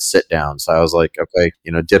 I had sit downs. I was like, okay,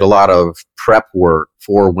 did a lot of prep work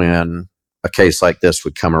for when a case like this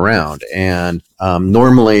would come around. And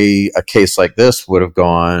normally a case like this would have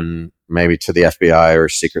gone maybe to the FBI or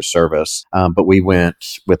Secret Service, but we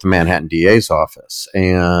went with the Manhattan DA's office,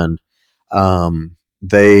 and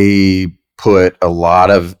they put a lot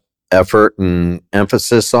of effort and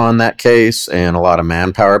emphasis on that case and a lot of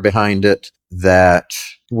manpower behind it, that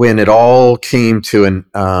when it all came to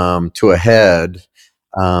a head,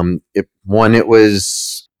 it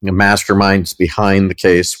was the masterminds behind the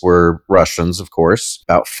case were Russians, of course,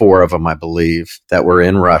 about 4 of them, I believe, that were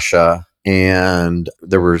in Russia. And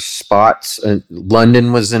there were spots,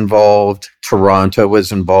 London was involved, Toronto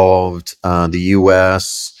was involved, the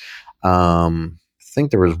US. I think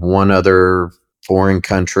there was one other foreign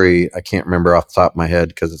country. I can't remember off the top of my head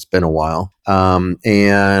because it's been a while.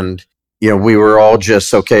 And we were all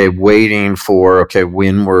just, waiting for,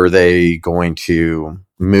 when were they going to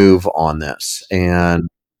move on this?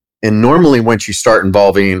 And normally once you start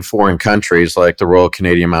involving foreign countries like the Royal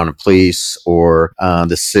Canadian Mounted Police or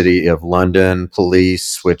the City of London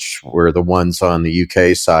Police, which were the ones on the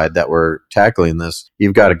UK side that were tackling this,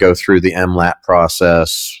 you've got to go through the MLAT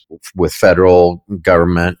process with federal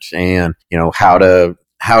government, and how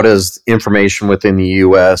does information within the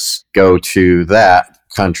US go to that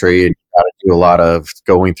country? And got to do a lot of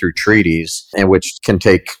going through treaties, and which can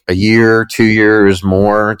take a year, 2 years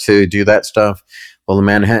more to do that stuff. Well, the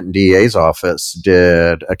Manhattan DA's office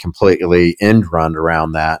did a completely end run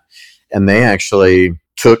around that, and they actually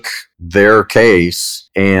took their case,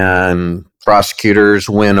 and prosecutors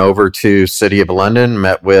went over to City of London,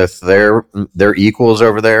 met with their equals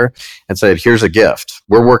over there, and said, "Here's a gift.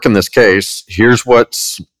 We're working this case. Here's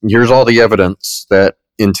all the evidence that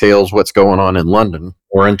entails what's going on in London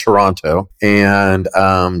or in Toronto, and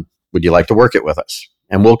would you like to work it with us?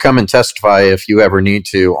 And we'll come and testify if you ever need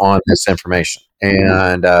to on this information."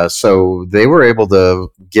 And so they were able to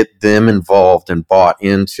get them involved and bought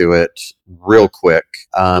into it real quick,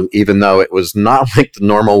 even though it was not like the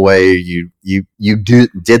normal way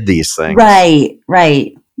did these things.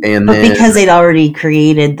 Right. And but because they'd already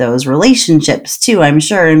created those relationships too, I'm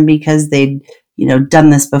sure, and because they'd done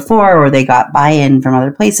this before, or they got buy-in from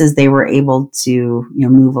other places, they were able to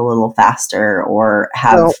move a little faster or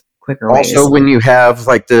have quicker ways. Also, when you have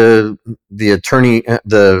like the attorney,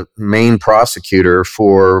 the main prosecutor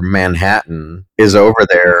for Manhattan is over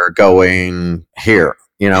there going, here,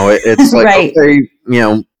 it's like, right. Okay,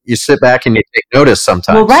 you sit back and you take notice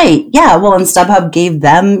sometimes. Well, right. Yeah. Well, and StubHub gave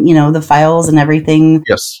them, the files and everything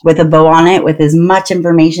with a bow on it, with as much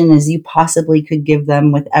information as you possibly could give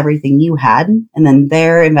them with everything you had. And then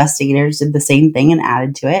their investigators did the same thing and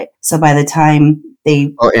added to it. So by the time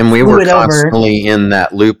and we were constantly in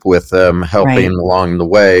that loop with them, helping along the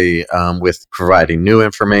way with providing new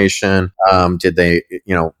information. Did they,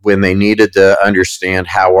 when they needed to understand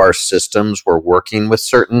how our systems were working with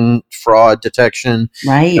certain fraud detection,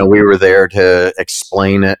 we were there to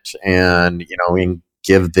explain it and, and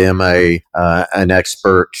give them an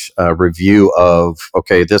expert review of,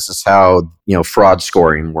 okay, this is how fraud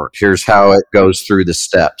scoring works. Here's how it goes through the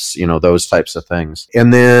steps, those types of things.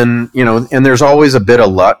 And then and there's always a bit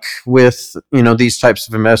of luck with these types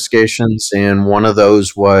of investigations. And one of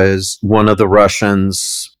those was one of the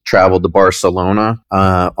Russians traveled to Barcelona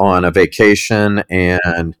on a vacation,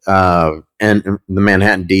 and the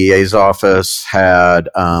Manhattan DA's office had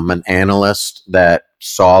an analyst that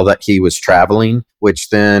saw that he was traveling, which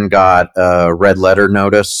then got a red letter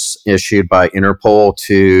notice issued by Interpol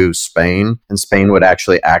to Spain, and Spain would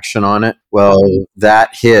actually action on it. Well, that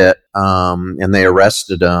hit, and they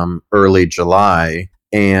arrested him early July.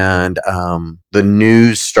 And the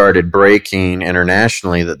news started breaking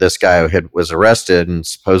internationally that this guy was arrested, and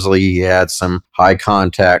supposedly he had some high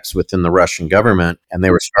contacts within the Russian government, and they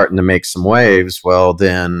were starting to make some waves. Well,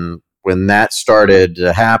 then when that started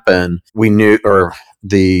to happen, we knew, or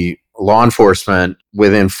the law enforcement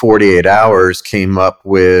within 48 hours came up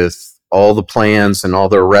with all the plans and all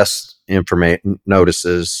the arrest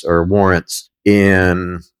notices or warrants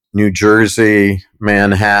in New Jersey,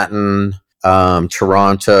 Manhattan,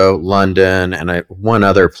 Toronto, London, and one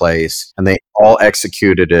other place. And they all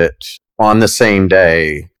executed it on the same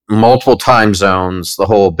day, multiple time zones, the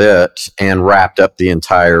whole bit, and wrapped up the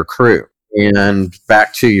entire crew. And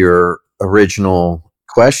back to your original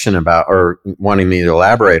question about, or wanting me to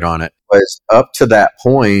elaborate on it, was up to that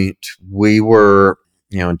point, we were,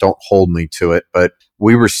 don't hold me to it, but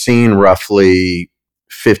we were seeing roughly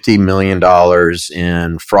 $50 million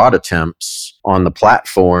in fraud attempts on the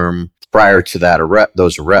platform prior to that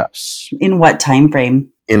those arrests. In what time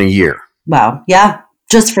frame? In a year. Wow. Yeah.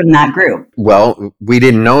 Just from that group. Well, we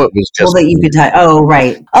didn't know it was just. Well, that you could tell. Oh,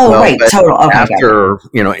 right. Oh, right. Total. Okay. After,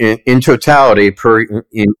 in totality,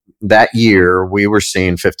 in that year, we were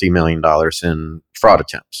seeing $50 million in fraud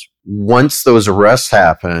attempts. Once those arrests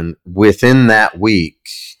happened, within that week,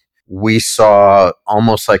 we saw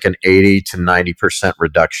almost like an 80 to 90%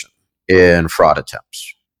 reduction in fraud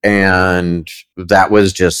attempts. And that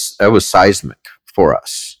was seismic for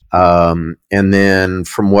us. And then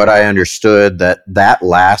from what I understood, that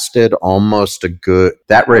lasted almost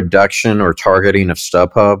that reduction or targeting of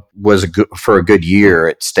StubHub was for a good year.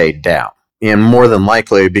 It stayed down. And more than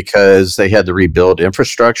likely because they had to rebuild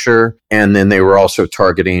infrastructure, and then they were also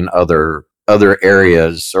targeting other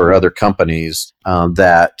areas or other companies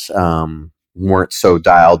that weren't so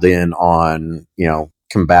dialed in on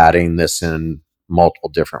combating this in multiple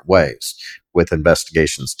different ways with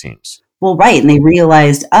investigations teams. Well, right. And they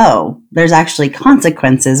realized, there's actually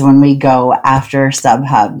consequences when we go after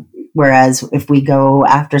StubHub. Whereas if we go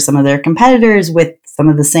after some of their competitors with some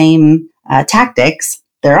of the same tactics,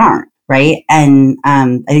 there aren't. Right. And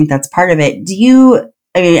I think that's part of it.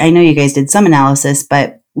 I know you guys did some analysis,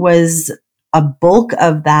 but was a bulk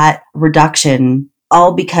of that reduction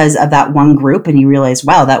all because of that one group, and you realize,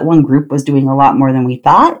 wow, that one group was doing a lot more than we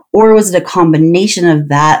thought? Or was it a combination of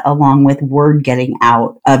that along with word getting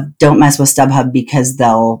out of don't mess with StubHub because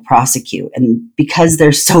they'll prosecute? And because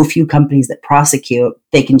there's so few companies that prosecute,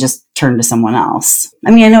 they can just turn to someone else.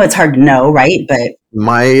 I mean, I know it's hard to know, right? But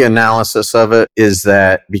my analysis of it is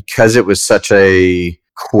that because it was such a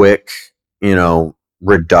quick,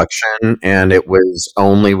 reduction, and it was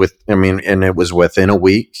only and it was within a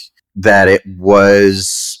week, that it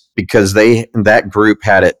was because that group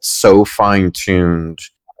had it so fine-tuned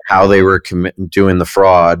how they were doing the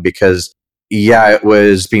fraud, because yeah, it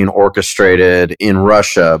was being orchestrated in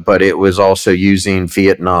Russia, but it was also using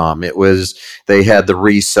Vietnam. They had the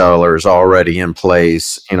resellers already in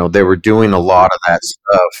place. They were doing a lot of that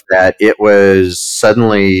stuff that it was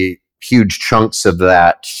suddenly huge chunks of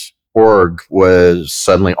that org was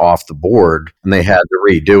suddenly off the board and they had to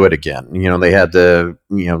redo it again. They had to,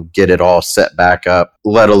 get it all set back up,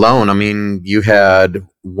 let alone, you had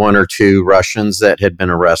one or two Russians that had been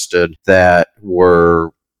arrested that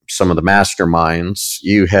were some of the masterminds.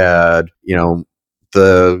 You had,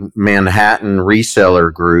 the Manhattan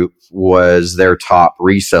reseller group was their top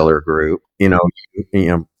reseller group. They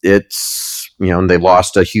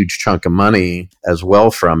lost a huge chunk of money as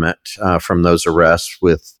well from it, from those arrests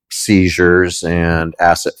with seizures and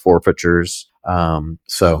asset forfeitures. I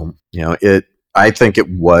think it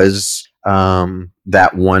was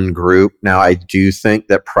that one group. Now, I do think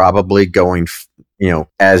that probably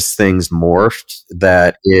as things morphed,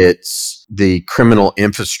 that it's the criminal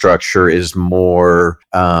infrastructure is more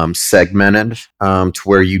segmented to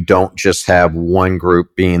where you don't just have one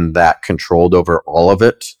group being that controlled over all of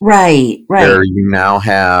it. Right. Where you now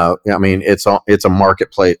have, it's a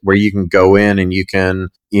marketplace where you can go in and you can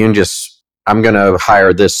just, I'm going to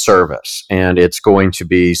hire this service and it's going to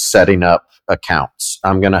be setting up accounts.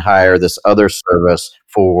 I'm going to hire this other service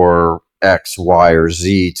for X, Y, or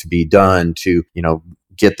Z to be done to,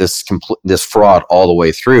 get this fraud all the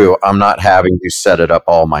way through. I'm not having to set it up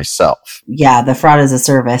all myself. Yeah, the fraud as a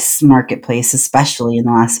service marketplace, especially in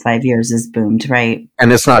the last 5 years, has boomed, right?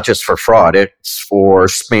 And it's not just for fraud. It's for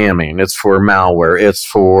spamming. It's for malware. It's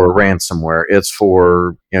for ransomware. It's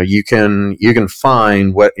for, you can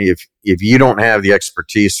find what, if you don't have the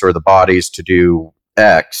expertise or the bodies to do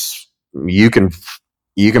X, you can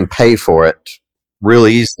pay for it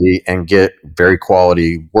really easily and get very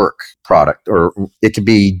quality work product, or it could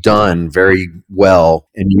be done very well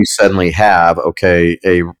and you suddenly have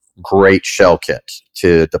a great shell kit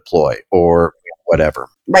to deploy or whatever.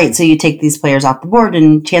 Right. So you take these players off the board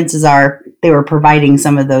and chances are they were providing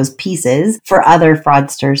some of those pieces for other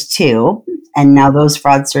fraudsters too. And now those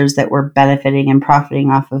fraudsters that were benefiting and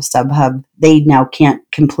profiting off of StubHub, they now can't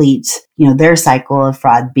complete, their cycle of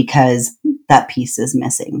fraud because that piece is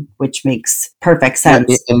missing, which makes perfect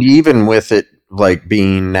sense. And even with it like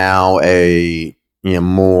being now a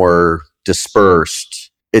more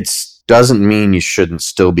dispersed, it doesn't mean you shouldn't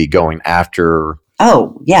still be going after.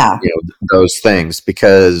 Oh, yeah. Those things,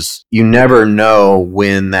 because you never know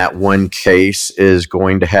when that one case is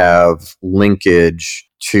going to have linkage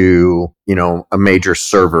to, a major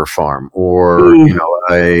server farm or,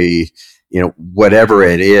 whatever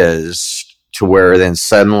it is, to where then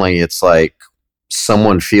suddenly it's like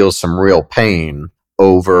someone feels some real pain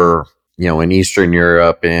over, in Eastern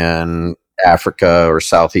Europe and Africa or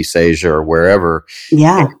Southeast Asia or wherever.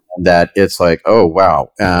 Yeah. That it's like, oh,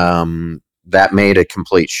 wow. That made a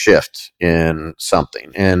complete shift in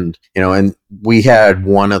something. And, and we had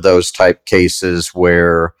one of those type cases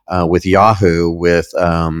where with Yahoo, with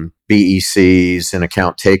BECs and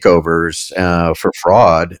account takeovers for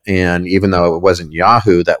fraud. And even though it wasn't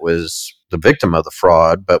Yahoo that was the victim of the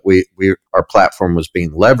fraud, but our platform was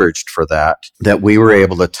being leveraged for that we were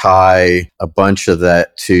able to tie a bunch of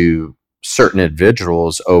that to certain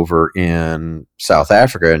individuals over in South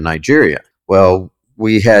Africa and Nigeria. Well,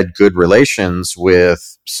 we had good relations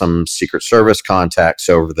with some Secret Service contacts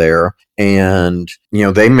over there, and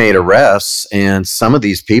they made arrests, and some of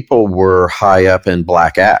these people were high up in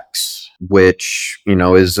Black Axe, which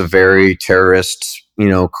is a very terrorist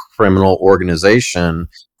criminal organization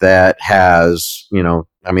that has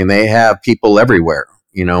they have people everywhere,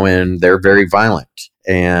 and they're very violent,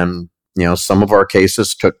 and some of our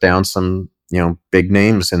cases took down some big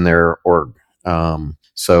names in their org.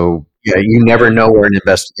 So yeah, you never know where an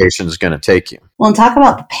investigation is going to take you. Well, and talk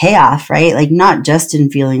about the payoff, right? Like not just in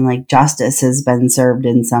feeling like justice has been served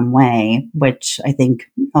in some way, which I think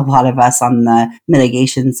a lot of us on the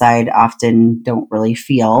mitigation side often don't really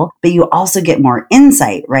feel, but you also get more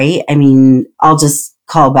insight, right? I'll just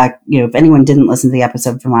call back, if anyone didn't listen to the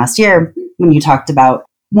episode from last year, when you talked about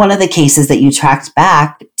one of the cases that you tracked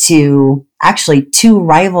back to actually two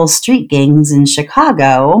rival street gangs in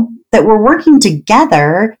Chicago that were working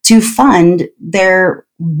together to fund their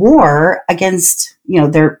war against,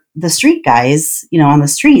 the street guys, on the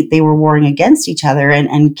street. They were warring against each other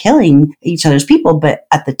and killing each other's people. But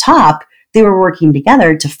at the top, they were working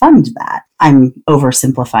together to fund that. I'm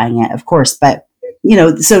oversimplifying it, of course. But,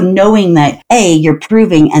 so knowing that, A, you're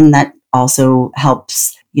proving, and that also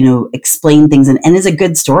helps explain things and is a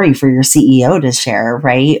good story for your CEO to share,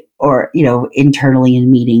 right? or, internally in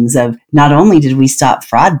meetings of not only did we stop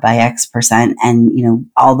fraud by X% and,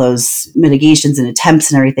 all those mitigations and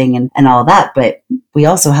attempts and everything and all that, but we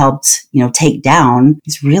also helped, take down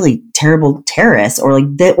these really terrible terrorists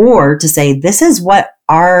or to say, this is what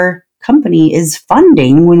our company is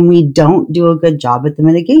funding when we don't do a good job at the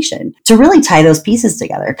mitigation, to really tie those pieces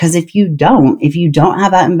together. Because if you don't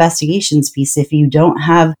have that investigations piece, if you don't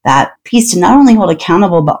have that piece to not only hold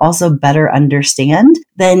accountable, but also better understand,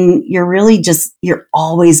 then you're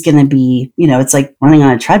always going to be, it's like running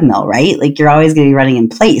on a treadmill, right? Like you're always going to be running in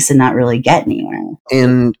place and not really get anywhere.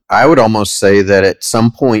 And I would almost say that at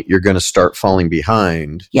some point you're going to start falling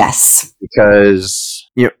behind. Yes. Because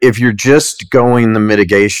if you're just going the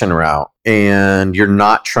mitigation route and you're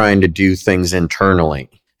not trying to do things internally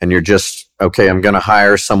and you're just, okay, I'm going to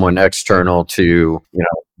hire someone external to,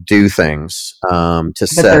 do things, to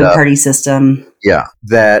set up a third-party system. Yeah.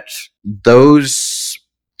 That those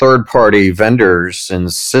third-party vendors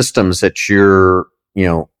and systems that you're,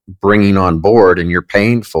 bringing on board and you're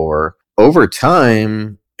paying for over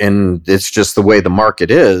time, and it's just the way the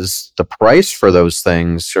market is, the price for those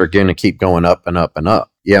things are going to keep going up and up and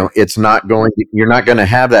up. You're not going to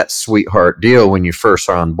have that sweetheart deal when you first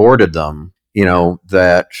are onboarded them,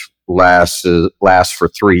 that lasts for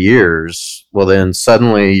 3 years. Well, then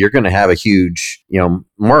suddenly you're going to have a huge,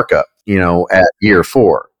 markup, at year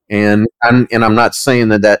 4. And I'm not saying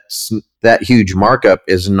that huge markup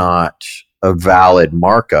is not a valid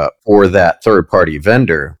markup for that third party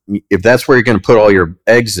vendor. If that's where you're going to put all your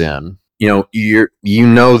eggs in,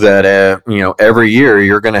 that every year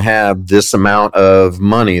you're going to have this amount of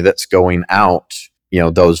money that's going out,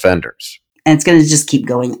 those vendors. And it's going to just keep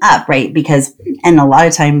going up, right? And a lot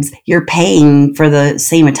of times you're paying for the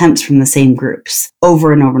same attempts from the same groups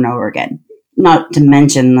over and over and over again. Not to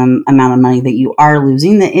mention the amount of money that you are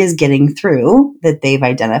losing that is getting through that they've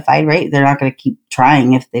identified, right? They're not going to keep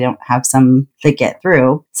trying if they don't have some that get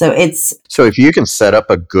through. So if you can set up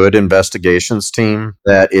a good investigations team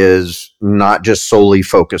that is not just solely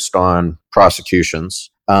focused on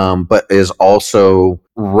prosecutions, but is also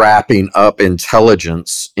wrapping up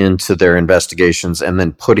intelligence into their investigations and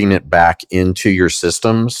then putting it back into your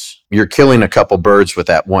systems, you're killing a couple birds with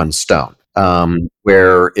that one stone.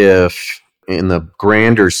 Where if in the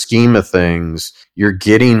grander scheme of things, you're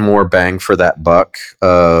getting more bang for that buck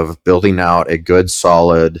of building out a good,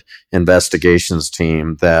 solid investigations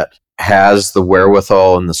team that has the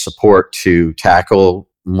wherewithal and the support to tackle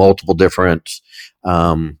multiple different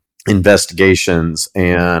investigations,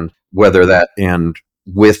 and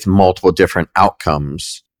with multiple different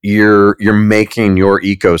outcomes, you're making your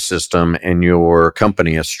ecosystem and your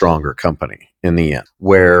company a stronger company in the end.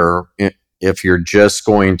 Where if you're just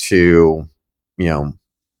going to,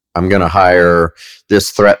 I'm going to hire this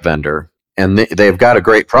threat vendor and they've got a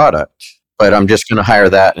great product, but I'm just going to hire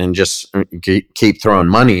that and just keep throwing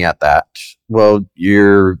money at that. Well,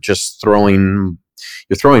 you're just throwing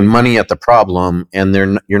money at the problem,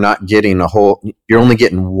 and you're not getting you're only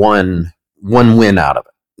getting one win out of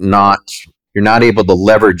it. You're not able to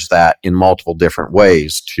leverage that in multiple different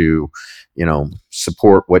ways to,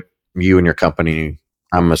 support what you and your company,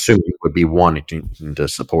 I'm assuming, would be wanting to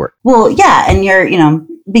support. Well, yeah. And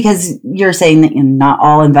because you're saying that not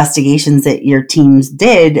all investigations that your teams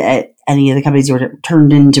did at any of the companies were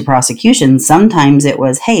turned into prosecution. Sometimes it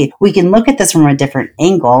was, hey, we can look at this from a different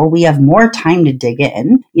angle. We have more time to dig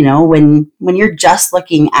in. When you're just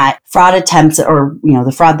looking at fraud attempts or,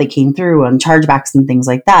 the fraud that came through on chargebacks and things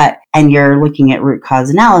like that, and you're looking at root cause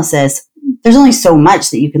analysis, there's only so much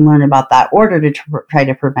that you can learn about that order to try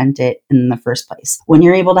to prevent it in the first place. When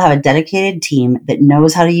you're able to have a dedicated team that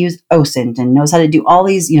knows how to use OSINT and knows how to do all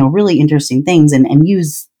these, really interesting things and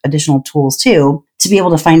use additional tools too, to be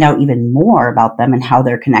able to find out even more about them and how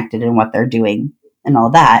they're connected and what they're doing and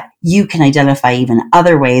all that, you can identify even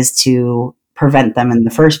other ways to prevent them in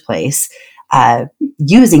the first place.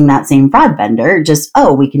 Using that same fraud vendor,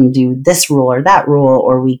 we can do this rule or that rule,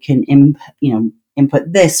 or we can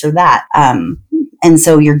input this or that. And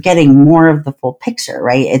so you're getting more of the full picture,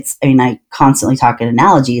 right? I constantly talk in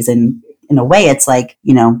analogies, and in a way it's like,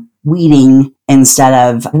 weeding instead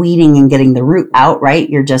of weeding and getting the root out, right?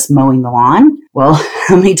 You're just mowing the lawn. Well,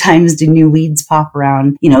 how many times do new weeds pop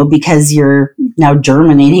around, because you're now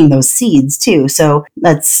germinating those seeds too. So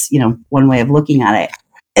that's, one way of looking at it.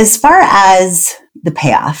 As far as the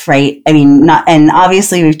payoff, right? And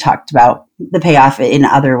obviously we've talked about the payoff in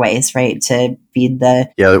other ways, right? To feed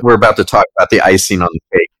we're about to talk about the icing on the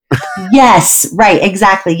cake. Yes, right.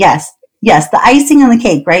 Exactly. Yes, the icing on the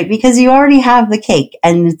cake, right? Because you already have the cake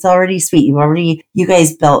and it's already sweet. You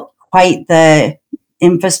guys built quite the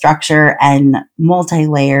infrastructure and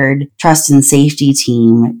multi-layered trust and safety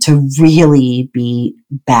team to really be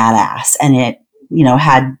badass. And it,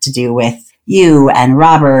 had to do with you and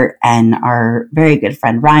Robert and our very good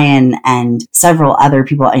friend Ryan and several other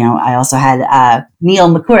people. I also had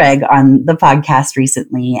Neil McCurrig on the podcast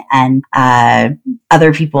recently, and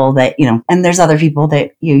other people that, and there's other people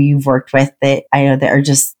that you've worked with that I know that are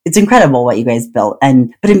just, it's incredible what you guys built.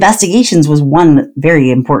 But investigations was one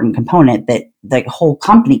very important component that the whole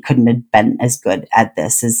company couldn't have been as good at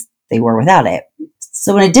this as they were without it.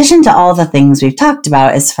 So in addition to all the things we've talked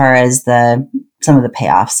about as far as some of the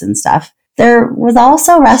payoffs and stuff, there was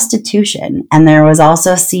also restitution, and there was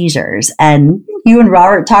also seizures. And you and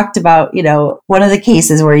Robert talked about, one of the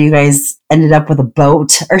cases where you guys ended up with a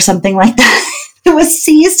boat or something like that. It was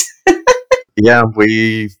seized. Yeah,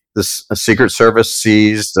 the Secret Service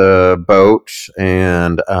seized a boat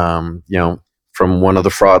and, from one of the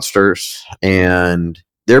fraudsters. And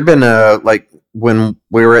there have been when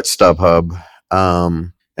we were at StubHub,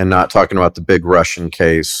 and not talking about the big Russian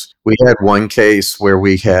case, we had one case where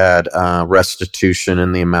we had restitution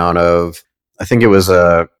in the amount of, I think it was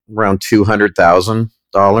around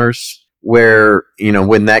 $200,000, where,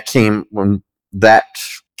 when that came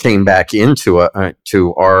back into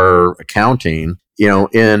to our accounting,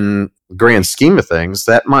 in the grand scheme of things,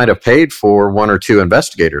 that might have paid for one or two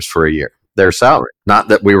investigators for a year, their salary. Not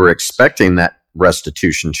that we were expecting that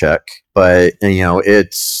restitution check, but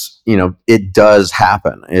it does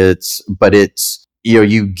happen.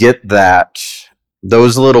 You get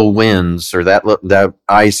those little wins, or that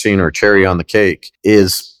icing or cherry on the cake,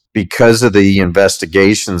 is because of the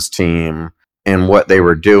investigations team and what they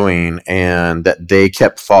were doing, and that they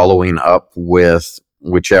kept following up with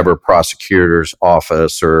whichever prosecutor's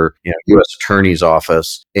office or U.S. attorney's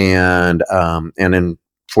office, and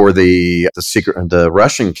for the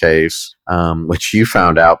Russian case, which you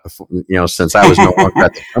found out before, since I was no longer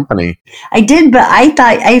at the company. I did, but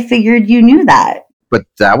I figured you knew that. But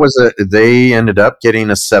they ended up getting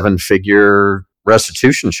a 7-figure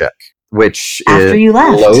restitution check, which after you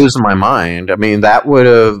left blows my mind. I mean, that would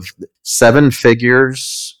have 7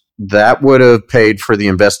 figures. That would have paid for the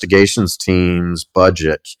investigations team's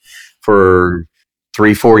budget for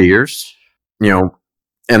 3-4 years,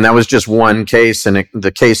 And that was just one case, and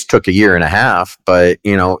the case took a year and a half. But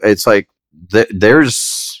it's like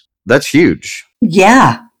that's huge.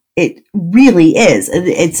 Yeah, it really is.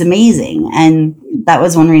 It's amazing, and that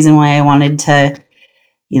was one reason why I wanted to,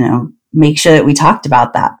 make sure that we talked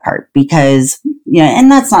about that part, because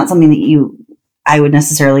and that's not something that I would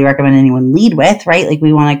necessarily recommend anyone lead with, right? Like,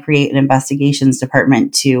 we want to create an investigations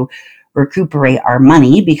department to recuperate our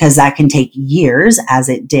money, because that can take years, as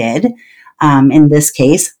it did. In this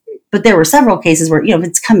case, but there were several cases where, if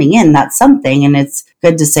it's coming in, that's something, and it's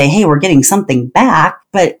good to say, hey, we're getting something back.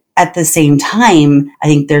 But at the same time, I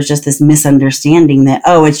think there's just this misunderstanding that,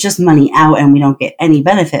 it's just money out and we don't get any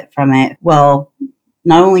benefit from it. Well,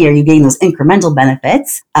 not only are you getting those incremental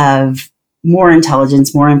benefits of more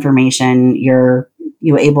intelligence, more information, you're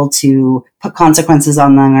able to put consequences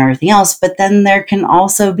on them and everything else, but then there can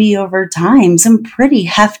also be, over time, some pretty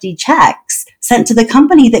hefty checks sent to the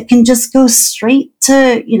company that can just go straight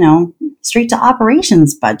to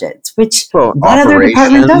operations budgets, which what other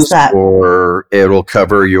department does that? Or it'll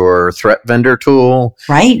cover your threat vendor tool.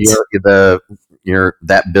 Right.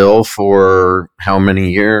 That bill for how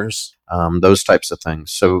many years, those types of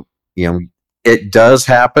things. So, it does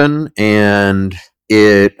happen, and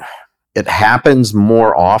it happens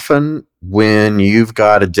more often when you've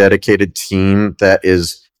got a dedicated team that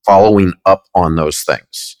is following up on those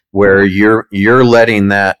things, where you're letting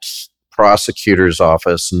that prosecutor's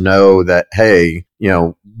office know that, hey,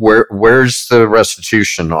 where's the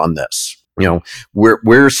restitution on this? We're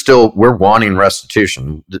wanting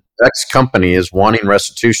restitution. The X company is wanting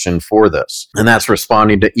restitution for this, and that's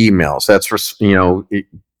responding to emails. That's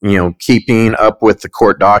keeping up with the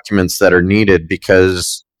court documents that are needed,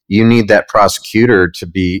 because you need that prosecutor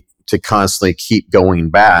to constantly keep going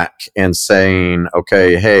back and saying,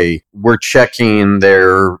 okay, hey, we're checking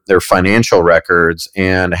their financial records,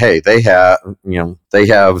 and hey, they have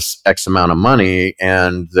X amount of money,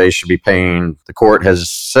 and they should be paying. The court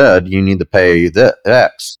has said you need to pay the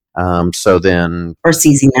X. So then, or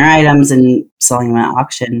seizing their items and selling them at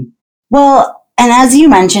auction. Well, and as you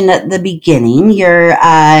mentioned at the beginning, you're,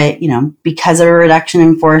 because of a reduction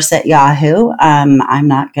in force at Yahoo, I'm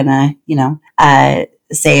not gonna,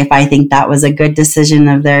 say if I think that was a good decision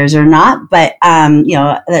of theirs or not. But,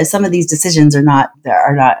 some of these decisions are not,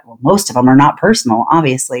 well, most of them are not personal,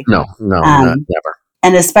 obviously. No, never.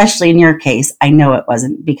 And especially in your case, I know it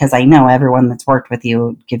wasn't, because I know everyone that's worked with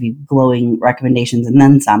you give you glowing recommendations and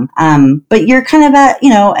then some. But you're kind of at,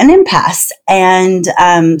 an impasse. And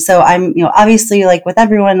so I'm, obviously, like with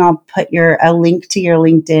everyone, I'll put a link to your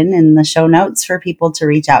LinkedIn in the show notes for people to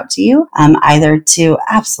reach out to you, either to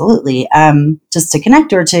absolutely just to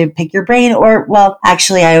connect or to pick your brain, or, well,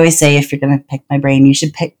 actually, I always say if you're going to pick my brain, you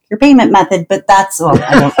should pick your payment method. But I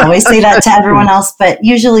don't always say that to everyone else, but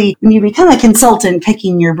usually when you become a consultant,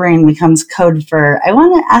 picking your brain becomes code for, I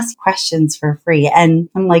want to ask questions for free. And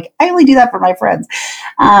I'm like, I only do that for my friends.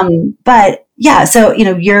 But yeah, so,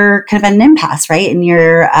 you're kind of at an impasse, right? And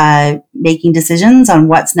you're making decisions on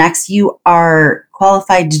what's next. You are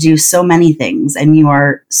qualified to do so many things, and you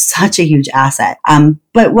are such a huge asset.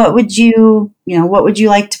 But what would you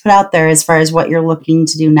like to put out there as far as what you're looking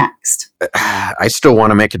to do next? I still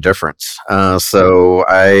want to make a difference. So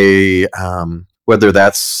I, whether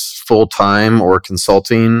that's full-time or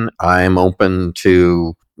consulting, I'm open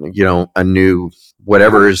to,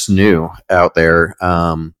 whatever is new out there.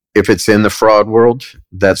 If it's in the fraud world,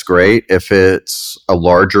 that's great. If it's a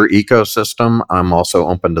larger ecosystem, I'm also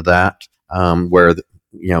open to that. Where,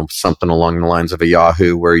 something along the lines of a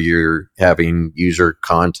Yahoo, where you're having user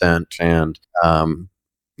content and,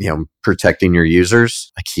 protecting your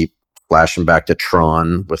users. I keep flashing back to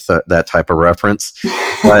Tron with that type of reference.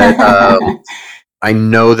 But I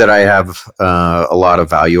know that I have a lot of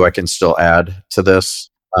value I can still add to this.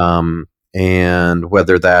 And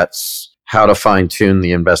whether that's how to fine tune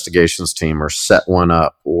the investigations team or set one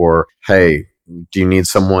up, or, hey, do you need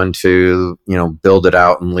someone to, build it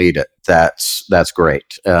out and lead it? That's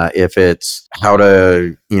great. If it's how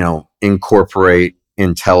to, incorporate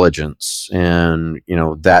intelligence and,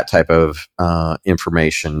 that type of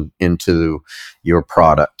information into your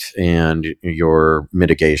product and your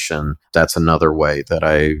mitigation, that's another way that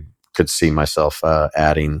I could see myself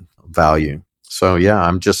adding value. So yeah,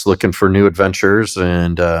 I'm just looking for new adventures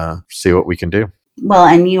and see what we can do. Well,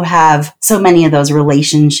 and you have so many of those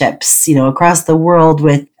relationships, across the world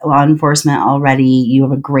with law enforcement already. You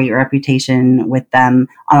have a great reputation with them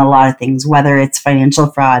on a lot of things, whether it's financial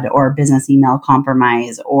fraud or business email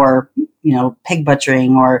compromise or, pig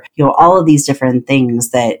butchering or, all of these different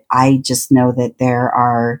things that I just know that there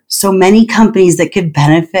are so many companies that could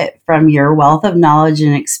benefit from your wealth of knowledge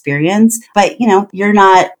and experience. But, you're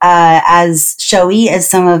not as showy as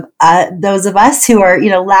some of those of us who are,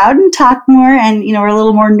 loud and talk more and, are a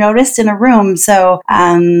little more noticed in a room. So,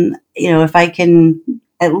 if I can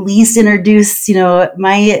at least introduce,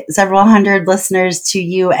 my several hundred listeners to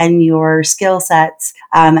you and your skill sets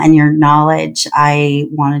and your knowledge, I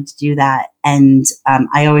wanted to do that. And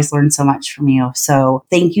I always learn so much from you. So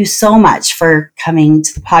thank you so much for coming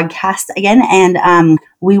to the podcast again. And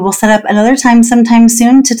we will set up another time sometime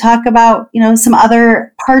soon to talk about, some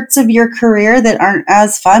other parts of your career that aren't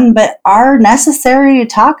as fun, but are necessary to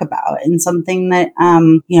talk about, and something that,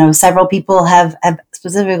 several people have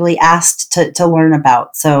specifically asked to learn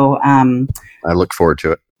about. So I look forward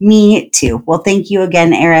to it. Me too. Well, thank you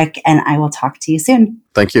again, Eric, and I will talk to you soon.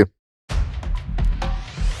 Thank you.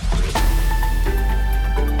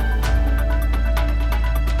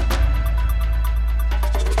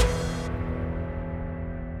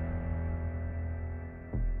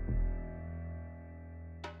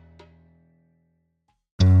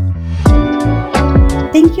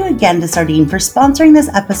 Thank you again to Sardine for sponsoring this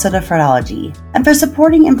episode of Fraudology and for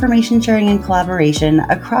supporting information sharing and collaboration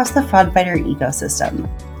across the fraud fighter ecosystem.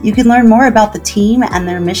 You can learn more about the team and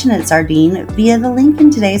their mission at Sardine via the link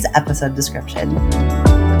in today's episode description.